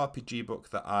only RPG book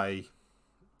that I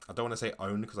don't want to say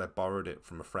owned because I borrowed it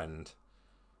from a friend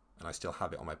and I still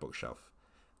have it on my bookshelf.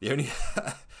 The only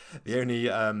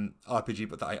RPG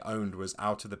book that I owned was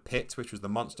Out of the Pit, which was the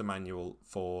monster manual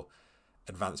for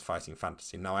Advanced Fighting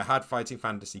Fantasy. Now, I had Fighting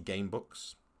Fantasy game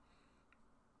books,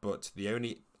 but the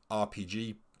only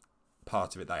RPG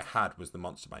part of it that I had was the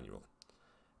monster manual.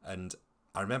 And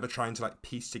I remember trying to, like,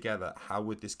 piece together how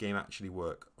would this game actually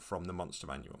work from the monster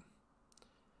manual.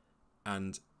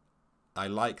 And I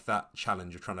like that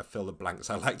challenge of trying to fill the blanks.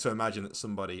 I like to imagine that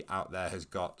somebody out there has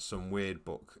got some weird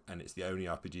book and it's the only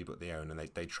RPG book they own, and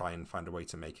they try and find a way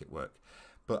to make it work.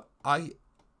 But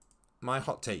my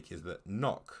hot take is that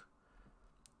Knock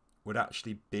would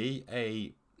actually be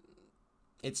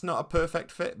it's not a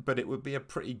perfect fit, but it would be a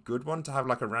pretty good one to have,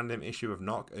 like, a random issue of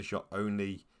Knock as your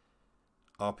only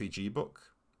RPG book.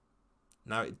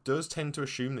 Now, it does tend to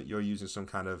assume that you're using some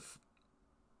kind of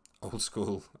old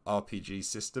school RPG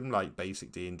system, like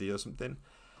basic D&D or something.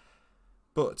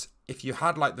 But if you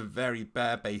had, like, the very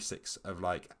bare basics of,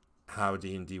 like, how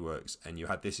D&D works, and you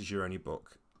had this as your only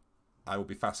book, I would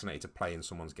be fascinated to play in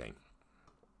someone's game.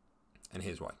 And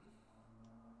here's why.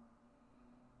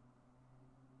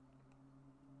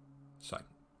 So,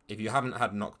 if you haven't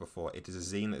had Knock before, it is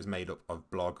a zine that is made up of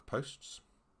blog posts.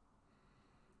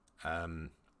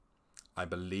 I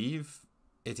believe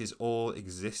it is all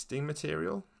existing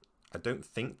material. I don't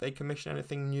think they commission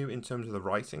anything new in terms of the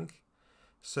writing.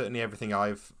 Certainly everything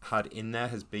I've had in there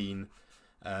has been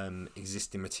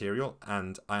existing material,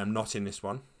 and I am not in this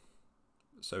one.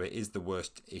 So it is the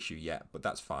worst issue yet, but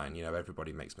that's fine. You know,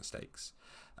 everybody makes mistakes.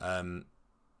 And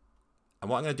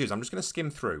what I'm going to do is I'm just going to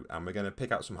skim through, and we're going to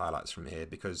pick out some highlights from here,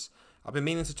 because I've been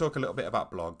meaning to talk a little bit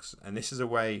about blogs, and this is a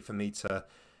way for me to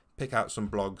pick out some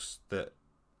blogs that,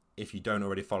 if you don't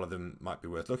already follow them, might be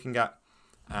worth looking at,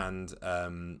 and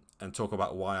talk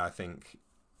about why I think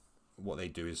what they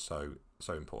do is so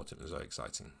important and so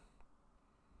exciting.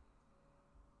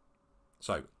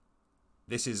 So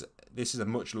this is a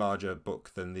much larger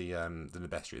book than the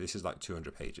Bestiary. This is like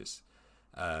 200 pages.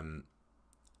 I'm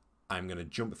going to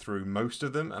jump through most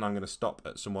of them, and I'm going to stop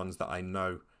at some ones that I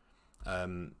know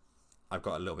I've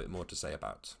got a little bit more to say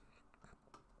about.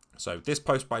 So this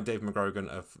post by Dave McGrogan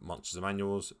of Monsters and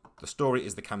Manuals. The story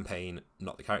is the campaign,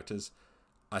 not the characters.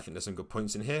 I think there's some good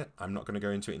points in here. I'm not going to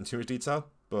go into it in too much detail,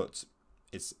 but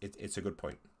it's a good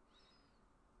point.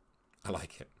 I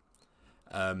like it.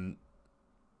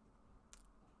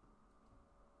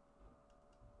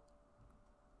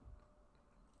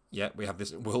 Yeah, we have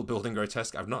this world building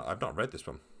grotesque. I've not read this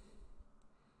one.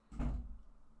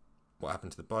 What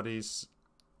happened to the bodies?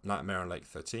 Nightmare on Lake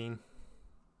 13.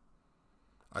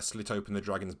 I slit open the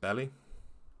dragon's belly.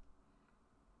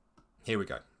 Here we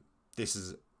go. This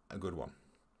is a good one.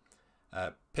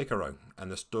 Picaro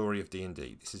and the Story of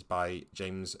D&D. This is by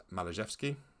James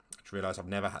Malajewski. I just realised I've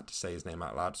never had to say his name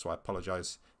out loud, so I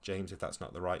apologise, James, if that's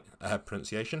not the right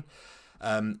pronunciation.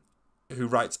 Who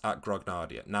writes at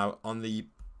Grognardia. Now, on the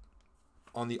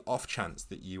off chance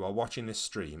that you are watching this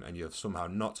stream and you have somehow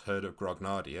not heard of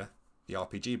Grognardia, the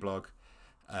RPG blog,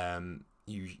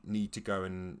 you need to go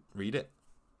and read it.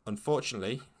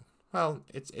 Unfortunately, well,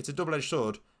 it's a double-edged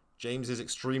sword. James is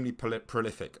extremely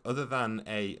prolific. Other than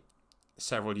a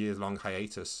several years long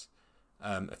hiatus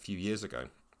a few years ago,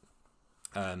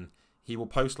 he will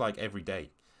post like every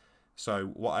day. So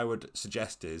what I would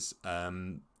suggest is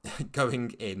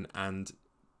going in, and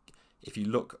if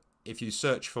you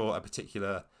search for a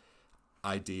particular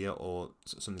idea or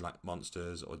something like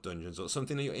monsters or dungeons or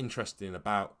something that you're interested in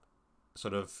about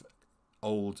sort of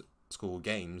old school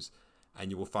games, and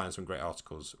you will find some great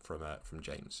articles from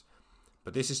James.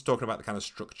 But this is talking about the kind of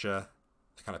structure,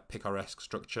 the kind of picaresque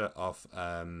structure of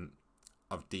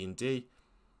D&D,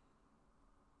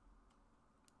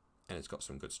 and it's got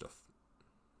some good stuff.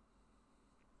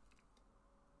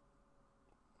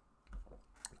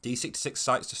 D66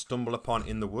 sites to stumble upon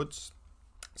in the woods.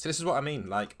 So this is what I mean.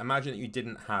 Like, imagine that you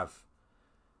didn't have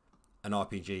an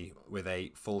RPG with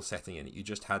a full setting in it. You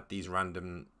just had these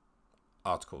random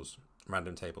articles,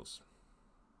 random tables.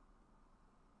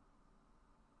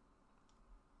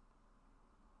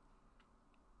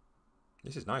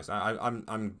 This is nice.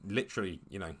 I'm literally,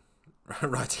 you know,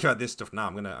 writing about this stuff now.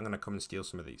 I'm gonna come and steal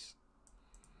some of these.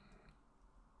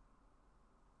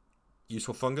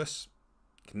 Useful fungus.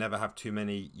 Can never have too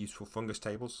many useful fungus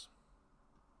tables.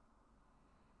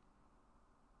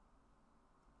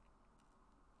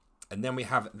 And then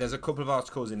there's a couple of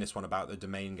articles in this one about the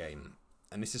domain game.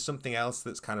 And this is something else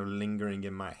that's kind of lingering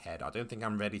in my head. I don't think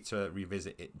I'm ready to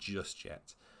revisit it just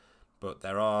yet. But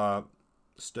there are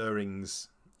stirrings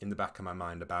in the back of my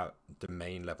mind about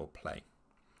domain level play.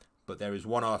 But there is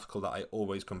one article that I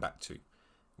always come back to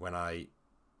when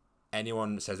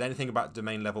anyone says anything about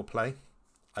domain level play.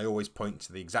 I always point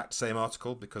to the exact same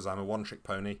article because I'm a one-trick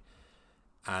pony,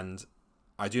 and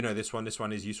I do know this one. This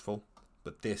one is useful,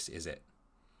 but this is it.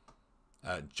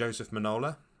 Joseph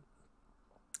Manola,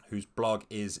 whose blog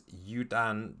is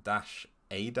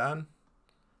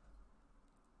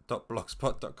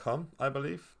udan-adan.blogspot.com, I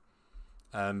believe.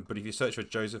 But if you search for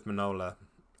Joseph Manola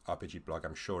RPG blog,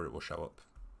 I'm sure it will show up.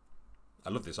 I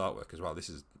love this artwork as well. This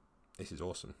is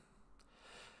awesome.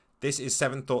 This is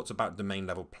 7 thoughts about domain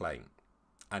level play,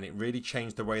 and it really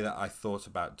changed the way that I thought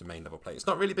about domain level play. It's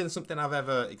not really been something I've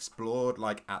ever explored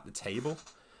like at the table,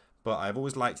 but I've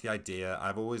always liked the idea.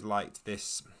 I've always liked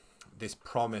this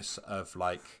promise of,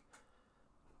 like,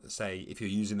 say, if you're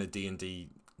using the D&D,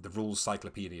 the rules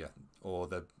cyclopedia or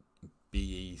the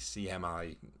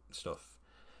BECMI stuff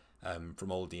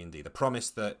from old D&D, the promise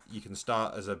that you can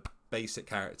start as a basic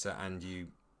character and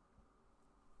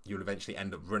you'll eventually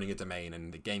end up running a domain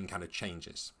and the game kind of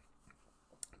changes.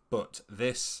 But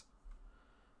this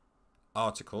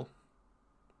article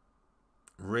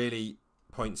really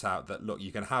points out that, look,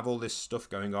 you can have all this stuff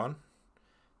going on.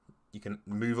 You can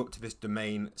move up to this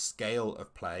domain scale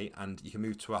of play, and you can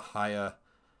move to a higher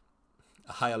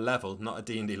level, not a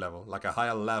D&D level, like a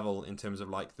higher level in terms of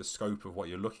like the scope of what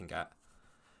you're looking at.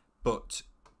 But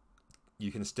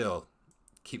you can still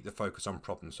keep the focus on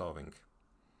problem solving.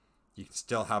 You can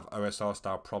still have OSR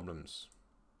style problems.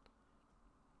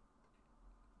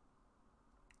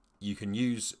 You can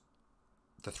use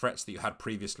the threats that you had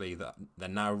previously that they're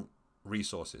now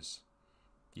resources.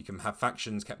 You can have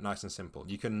factions kept nice and simple.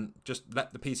 You can just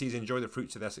let the PCs enjoy the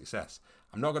fruits of their success.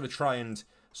 I'm not going to try and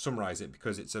summarize it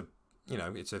because it's a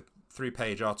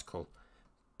 3-page article,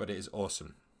 but it is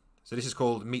awesome. So this is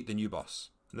called Meet the New Boss.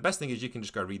 And the best thing is you can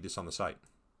just go read this on the site.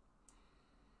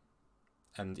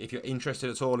 And if you're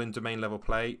interested at all in domain level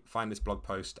play, find this blog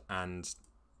post and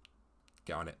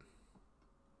get on it.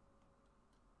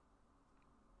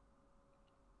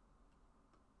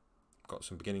 got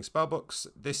some beginning spell books.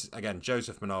 This, again,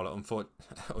 Joseph Manola,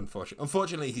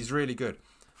 unfortunately, he's really good.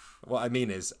 What I mean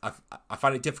is, I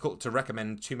find it difficult to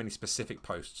recommend too many specific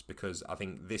posts, because I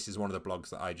think this is one of the blogs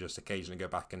that I just occasionally go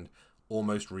back and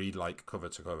almost read like cover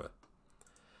to cover.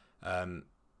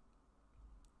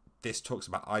 This talks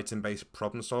about item-based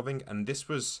problem solving, and this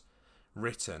was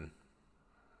written...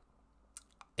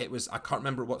 I can't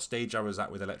remember what stage I was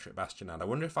at with Electric Bastion, and I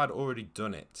wonder if I'd already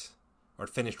done it, or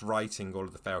I'd finished writing all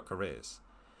of the failed careers.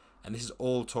 And this is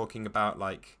all talking about,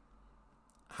 like,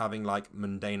 having, like,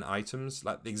 mundane items,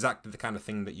 like exactly the kind of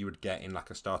thing that you would get in, like,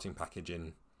 a starting package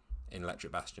in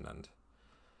Electric Bastion. And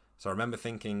so I remember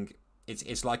thinking, it's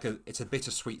a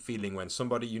bittersweet feeling when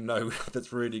somebody you know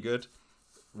that's really good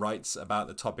writes about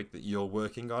the topic that you're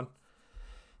working on.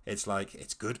 It's like,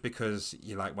 it's good because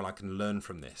you're like, well, I can learn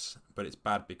from this, but it's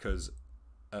bad because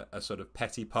a sort of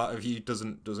petty part of you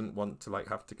doesn't want to like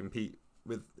have to compete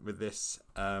with this.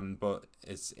 But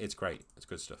it's great. It's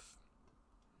good stuff.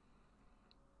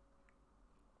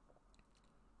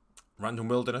 Random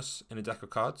Wilderness in a deck of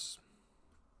cards.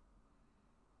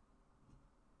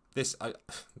 This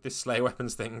Slayer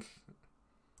Weapons thing.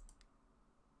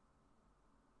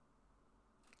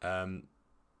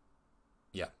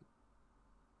 Yeah.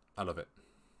 I love it.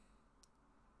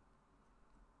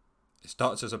 It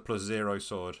starts as a +0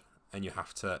 sword, and you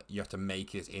have to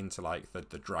make it into like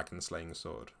the dragon slaying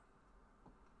sword.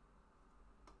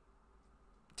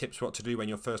 Tips what to do when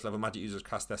your first level magic users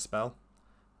cast their spell.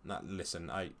 Now,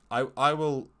 listen, I've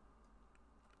gone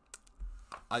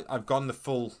the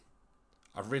full.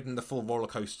 I've ridden the full roller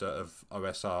coaster of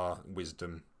OSR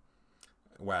wisdom,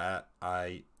 where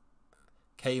I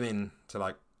came in to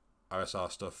like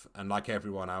OSR stuff, and like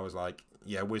everyone, I was like,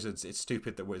 yeah, wizards, it's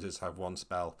stupid that wizards have one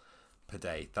spell per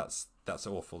day. That's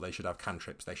awful. They should have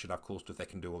cantrips. They should have cool stuff they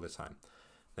can do all the time.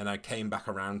 Then I came back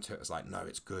around to it. I was like, no,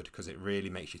 it's good because it really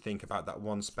makes you think about that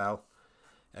one spell,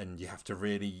 and you have to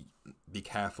really be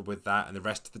careful with that, and the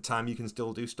rest of the time you can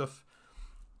still do stuff.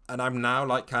 And I'm now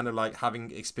like kind of like,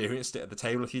 having experienced it at the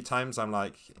table a few times, I'm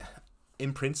like,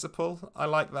 in principle I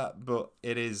like that, but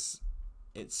it's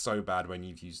so bad when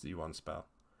you've used the one spell.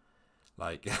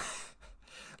 Like,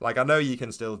 like I know you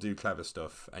can still do clever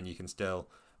stuff and you can still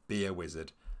be a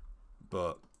wizard,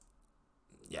 but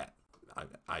yeah,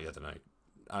 I don't know.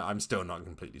 I'm still not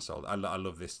completely sold. I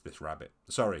love this rabbit.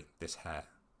 Sorry, this hare.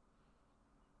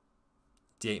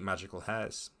 D8 magical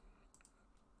hares.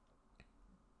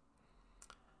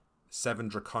 7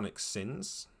 draconic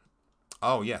sins.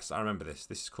 Oh yes, I remember this.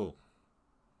 This is cool.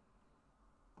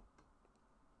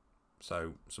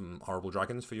 So some horrible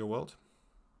dragons for your world.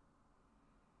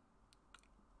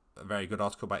 A very good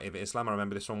article by Eva Islam. I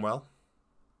remember this one well.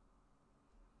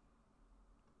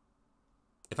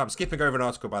 If I'm skipping over an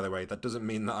article, by the way, that doesn't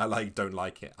mean that I don't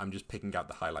like it. I'm just picking out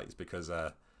the highlights because,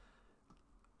 or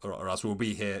else we'll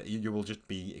be here. You will just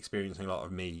be experiencing a lot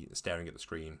of me staring at the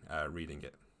screen, reading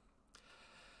it.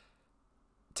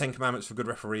 10 Commandments for Good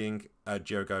Refereeing.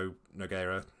 Diogo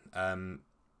Nogueira.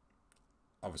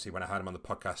 Obviously, when I had him on the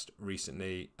podcast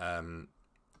recently,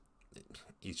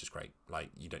 he's just great. Like,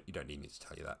 you don't need me to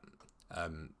tell you that.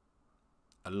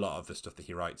 A lot of the stuff that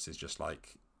he writes is just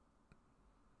like,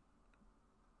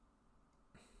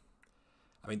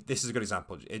 I mean, this is a good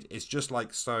example. It's just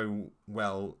like so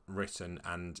well written,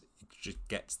 and it just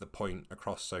gets the point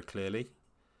across so clearly.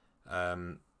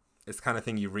 It's the kind of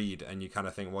thing you read and you kind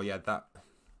of think, well, yeah, that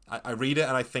I read it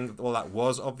and I think, well, that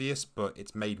was obvious, but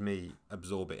it's made me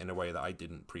absorb it in a way that I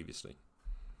didn't previously.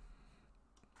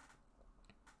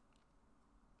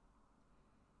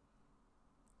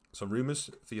 Some rumours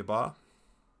for your bar.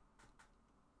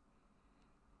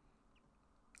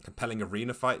 Compelling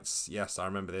arena fights. Yes, I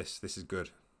remember this. This is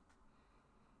good.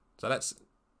 So let's...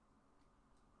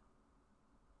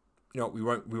 You know, we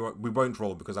won't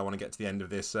roll because I want to get to the end of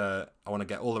this. I want to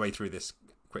get all the way through this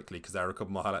quickly because there are a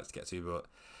couple more highlights to get to, but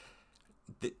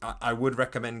I would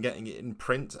recommend getting it in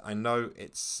print. I know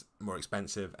it's more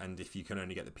expensive, and if you can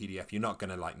only get the PDF, you're not going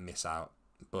to like miss out,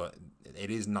 but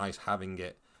it is nice having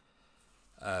it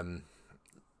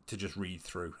to just read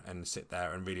through and sit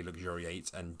there and really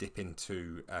luxuriate and dip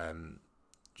into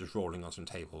just rolling on some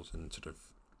tables and sort of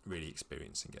really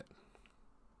experiencing it.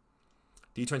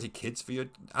 D20 Kids for your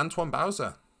Antoine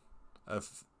Bowser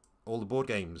of all the board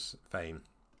games fame.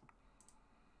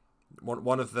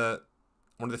 One of the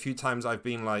few times I've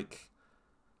been like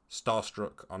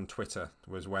starstruck on Twitter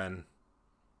was when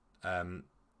I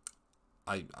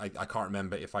can't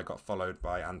remember if I got followed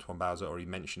by Antoine Bowser or he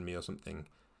mentioned me or something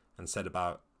and said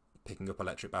about picking up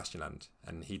Electric Bastionland,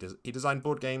 and he designed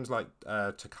board games like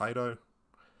Tokaido.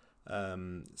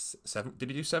 Did he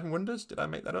do Seven Wonders? Did I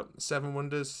make that up? Seven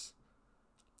Wonders.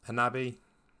 Hanabi,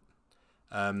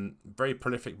 very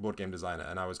prolific board game designer,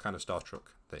 and I was kind of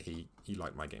starstruck that he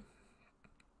liked my game.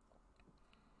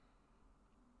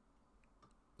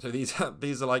 So these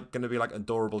are like going to be like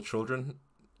adorable children.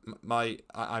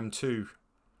 I'm too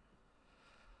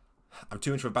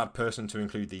much of a bad person to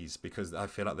include these because I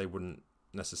feel like they wouldn't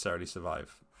necessarily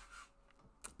survive.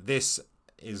 This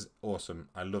is awesome.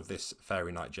 I love this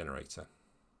Fairy Knight generator.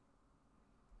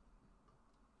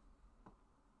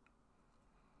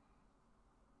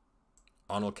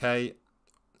 Arnold K,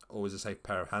 always a safe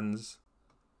pair of hands.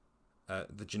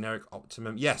 The generic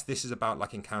Optimum. Yes, this is about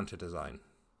like encounter design.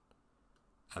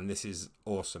 And this is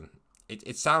awesome.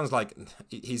 It sounds like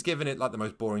he's given it like the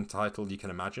most boring title you can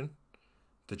imagine,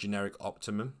 the generic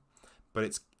Optimum, but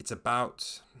it's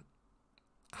about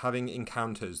having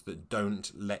encounters that don't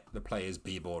let the players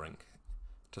be boring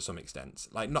to some extent.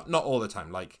 Like not all the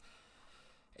time. Like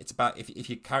it's about if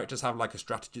your characters have like a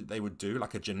strategy that they would do,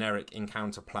 like a generic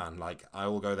encounter plan, like I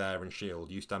will go there and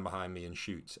shield, you stand behind me and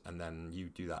shoot, and then you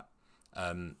do that.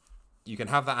 You can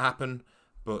have that happen,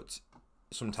 but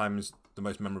sometimes the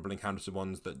most memorable encounters are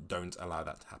ones that don't allow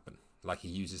that to happen. Like he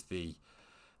uses the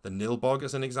Nilbog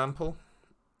as an example,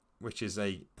 which is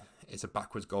it's a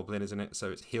backwards goblin, isn't it?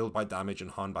 So it's healed by damage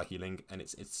and harmed by healing, and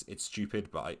it's stupid,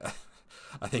 but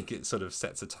I think it sort of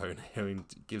sets a tone here and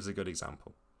gives a good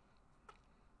example.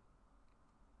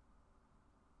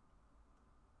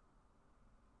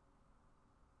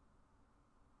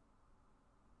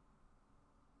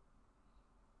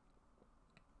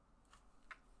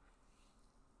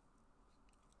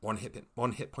 One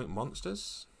hit point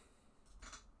monsters.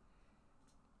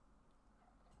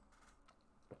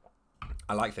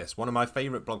 I like this. One of my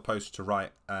favorite blog posts to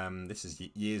write. This is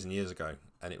years and years ago,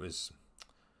 and it was.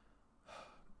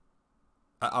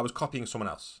 I was copying someone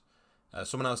else.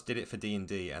 Someone else did it for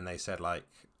D&D, and they said like,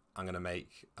 I'm gonna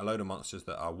make a load of monsters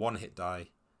that are one hit die,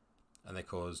 and they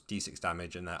cause D6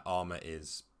 damage, and their armor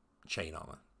is chain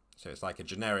armor. So it's like a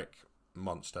generic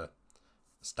monster,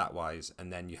 stat wise,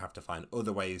 and then you have to find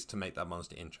other ways to make that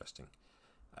monster interesting.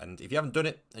 And if you haven't done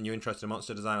it and you're interested in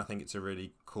monster design, I think it's a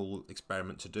really cool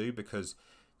experiment to do, because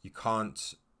you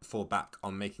can't fall back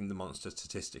on making the monster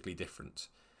statistically different.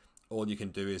 All you can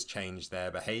do is change their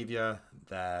behavior,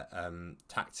 their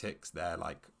tactics, their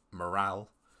like morale,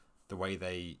 the way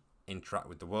they interact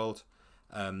with the world.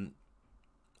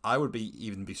 I would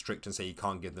even be strict and say you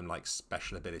can't give them like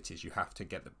special abilities. You have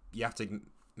to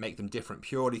make them different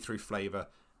purely through flavor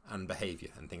and behavior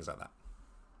and things like that,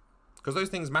 because those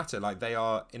things matter. Like they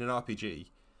are in an RPG.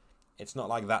 It's not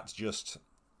like that's just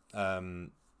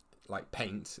like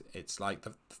paint. It's like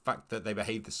the fact that they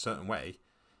behave this certain way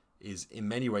is in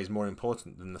many ways more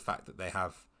important than the fact that they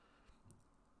have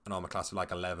an armor class of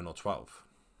like 11 or 12.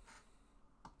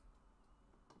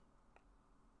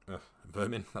 Ugh,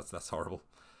 vermin. That's horrible.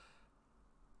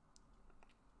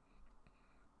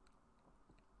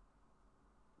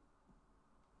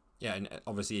 Yeah, and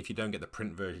obviously if you don't get the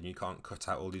print version, you can't cut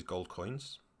out all these gold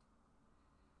coins.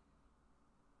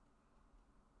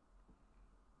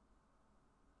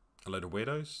 A load of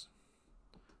weirdos.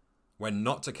 When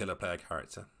not to kill a player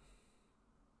character.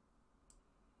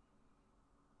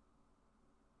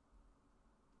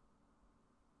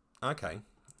 Okay.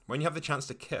 When you have the chance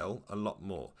to kill, a lot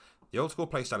more. The old school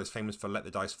playstyle is famous for let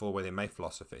the dice fall where they may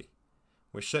philosophy,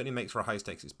 which certainly makes for a high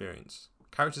stakes experience.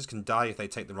 Characters can die if they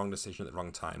take the wrong decision at the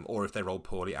wrong time, or if they roll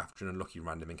poorly after an unlucky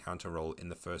random encounter roll in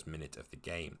the first minute of the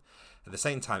game. At the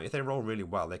same time, if they roll really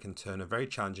well, they can turn a very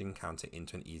challenging encounter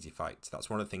into an easy fight. That's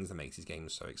one of the things that makes these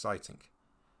games so exciting.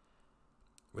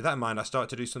 With that in mind, I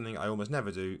started to do something I almost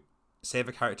never do: save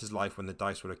a character's life when the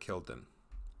dice would have killed them.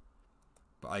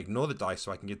 But I ignore the dice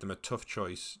so I can give them a tough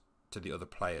choice to the other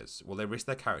players. Will they risk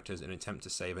their characters in an attempt to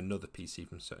save another PC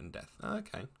from certain death?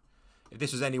 Okay. If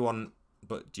this was anyone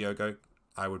but Diogo,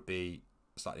 I would be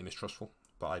slightly mistrustful,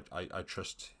 but I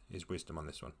trust his wisdom on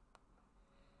this one.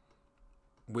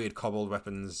 Weird kobold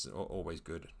weapons are always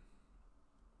good.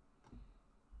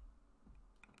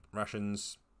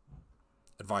 Rations.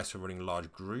 Advice for running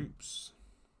large groups.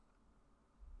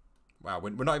 Wow,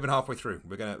 we're not even halfway through.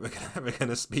 We're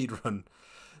gonna speed run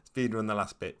the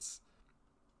last bits.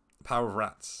 Power of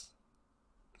rats.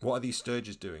 What are these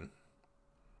sturges doing?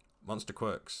 Monster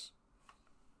quirks.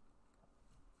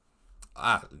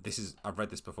 I've read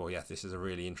this before. Yes, this is a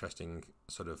really interesting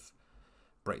sort of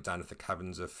breakdown of the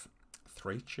caverns of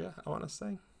Thracia, I want to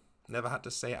say. Never had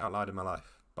to say it out loud in my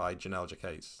life, by Janelle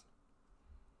Jacques.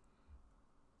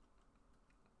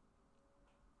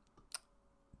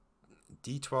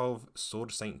 D12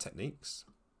 Sword Saint techniques.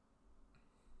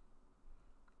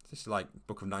 This is like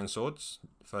Book of Nine Swords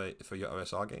for your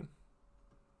OSR game.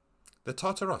 The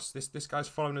Tartaros. This guy's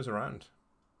following us around.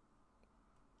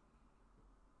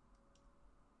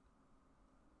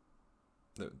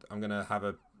 I'm going to have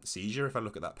a seizure if I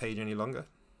look at that page any longer.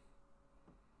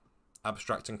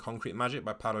 Abstract and Concrete Magic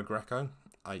by Paolo Greco.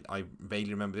 I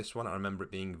vaguely remember this one. I remember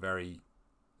it being very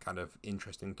kind of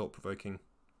interesting, thought-provoking.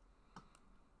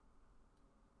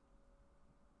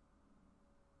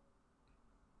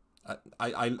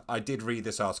 I did read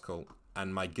this article,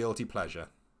 and my guilty pleasure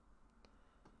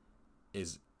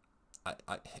is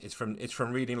it's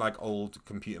from reading like old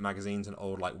computer magazines and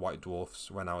old like White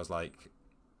Dwarfs when I was like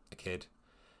a kid.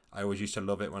 I always used to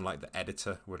love it when like the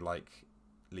editor would like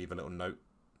leave a little note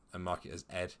and mark it as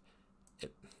Ed.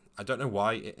 I don't know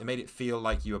why it made it feel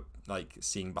like you were like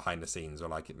seeing behind the scenes, or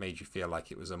like it made you feel like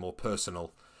it was a more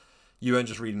personal. You weren't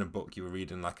just reading a book; you were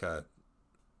reading like a,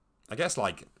 I guess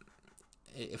like,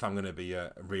 if I'm going to be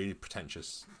really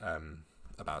pretentious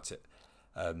about it,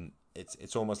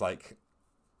 it's almost like,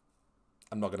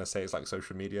 I'm not going to say it's like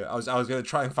social media. I was going to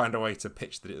try and find a way to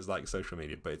pitch that it was like social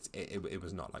media, but it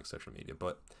was not like social media.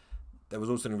 But there was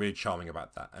also something really charming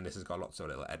about that, and this has got lots of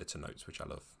little editor notes, which I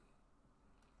love.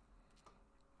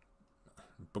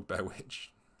 Bugbear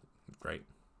Witch, great.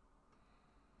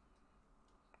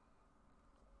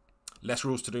 Less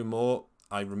Rules to Do More.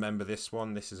 I remember this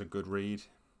one. This is a good read.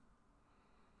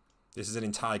 This is an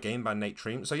entire game by Nate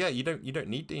Treem. So yeah, you don't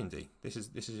need D&D. This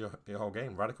is your whole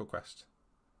game. Radical Quest.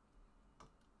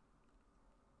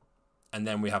 And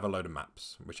then we have a load of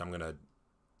maps, which I'm gonna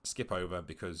skip over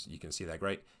because you can see they're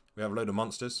great. We have a load of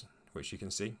monsters, which you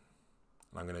can see.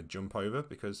 And I'm gonna jump over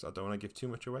because I don't want to give too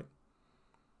much away.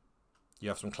 You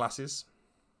have some classes.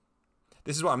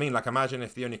 This is what I mean. Like, imagine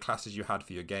if the only classes you had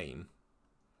for your game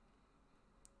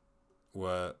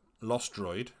were Lost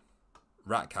Droid,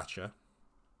 Ratcatcher,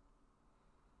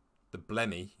 the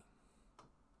Blemmy,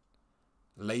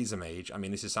 Laser Mage. I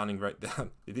mean, this is sounding very...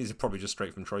 These are probably just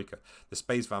straight from Troika. The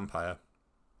Space Vampire,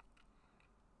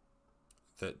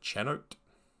 the Chenote,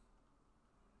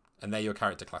 and they're your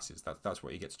character classes. That's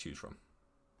what you get to choose from.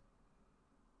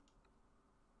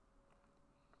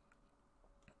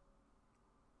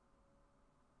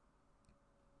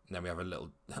 And then we have a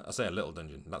little... I say a little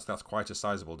dungeon. That's quite a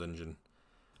sizable dungeon.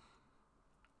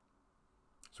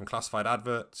 Some classified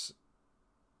adverts.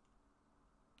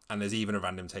 And there's even a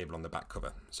random table on the back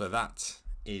cover. So that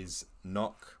is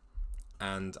Knock.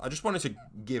 And I just wanted to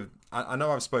give... I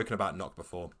know I've spoken about Knock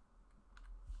before,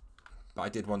 but I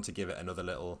did want to give it another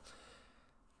little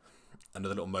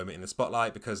moment in the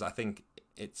spotlight, because I think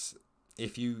it's...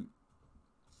 If you...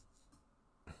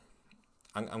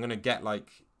 I'm going to get like...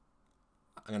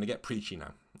 I'm going to get preachy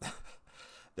now.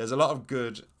 There's a lot of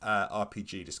good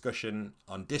RPG discussion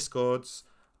on Discords,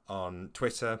 on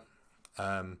Twitter,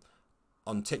 on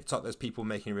TikTok. There's people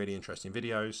making really interesting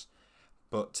videos.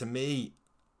 But to me,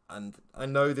 and I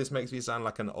know this makes me sound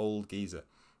like an old geezer,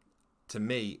 to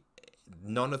me,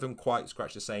 none of them quite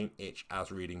scratch the same itch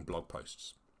as reading blog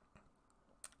posts.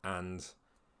 And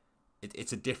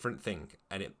it's a different thing.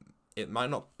 And it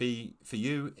might not be for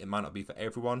you, it might not be for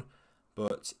everyone,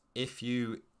 but if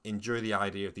you enjoy the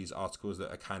idea of these articles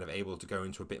that are kind of able to go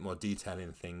into a bit more detail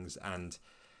in things, and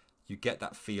you get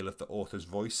that feel of the author's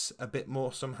voice a bit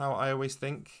more somehow, I always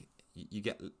think you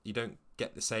don't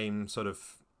get the same sort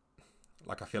of,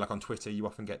 like, I feel like on Twitter you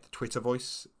often get the Twitter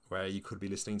voice where you could be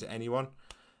listening to anyone,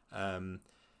 and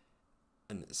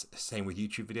it's the same with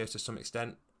YouTube videos to some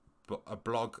extent. But a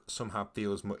blog somehow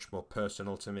feels much more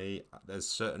personal to me. There's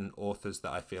certain authors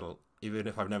that I feel, even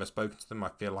if I've never spoken to them, I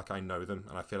feel like I know them,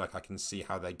 and I feel like I can see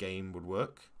how their game would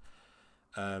work.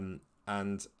 And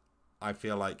I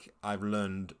feel like I've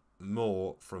learned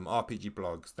more from RPG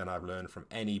blogs than I've learned from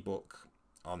any book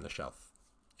on the shelf,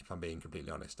 if I'm being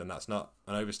completely honest. And that's not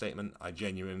an overstatement. I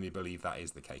genuinely believe that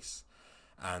is the case.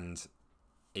 And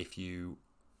if you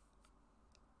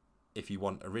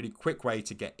want a really quick way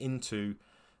to get into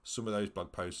some of those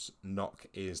blog posts, Knock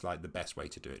is like the best way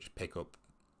to do it. Just pick up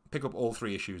all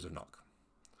 3 issues of Knock.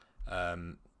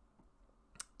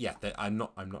 Yeah, I'm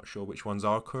not sure which ones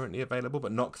are currently available,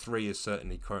 but Knock 3 is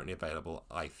certainly currently available,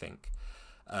 I think.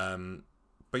 But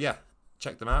yeah,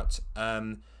 check them out.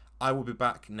 I will be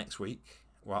back next week,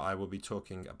 where I will be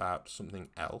talking about something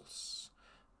else.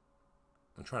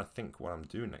 I'm trying to think what I'm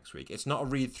doing next week. It's not a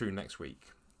read through next week.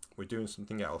 We're doing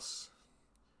something else.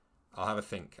 I'll have a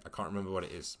think. I can't remember what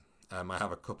it is. I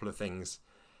have a couple of things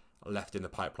left in the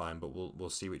pipeline, but we'll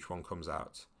see which one comes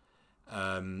out.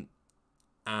 And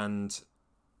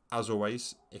as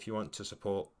always, if you want to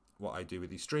support what I do with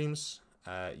these streams,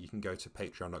 you can go to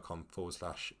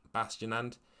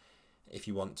patreon.com/bastionand. If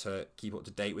you want to keep up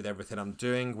to date with everything I'm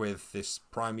doing with this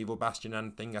Primeval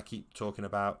Bastion thing I keep talking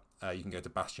about, you can go to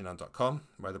bastionland.com,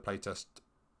 where the playtest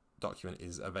document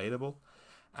is available.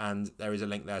 And there is a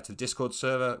link there to the Discord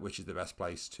server, which is the best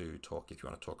place to talk if you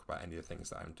want to talk about any of the things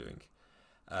that I'm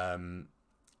doing.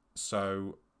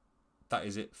 So that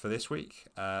is it for this week.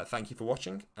 Thank you for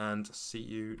watching, and see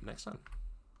you next time.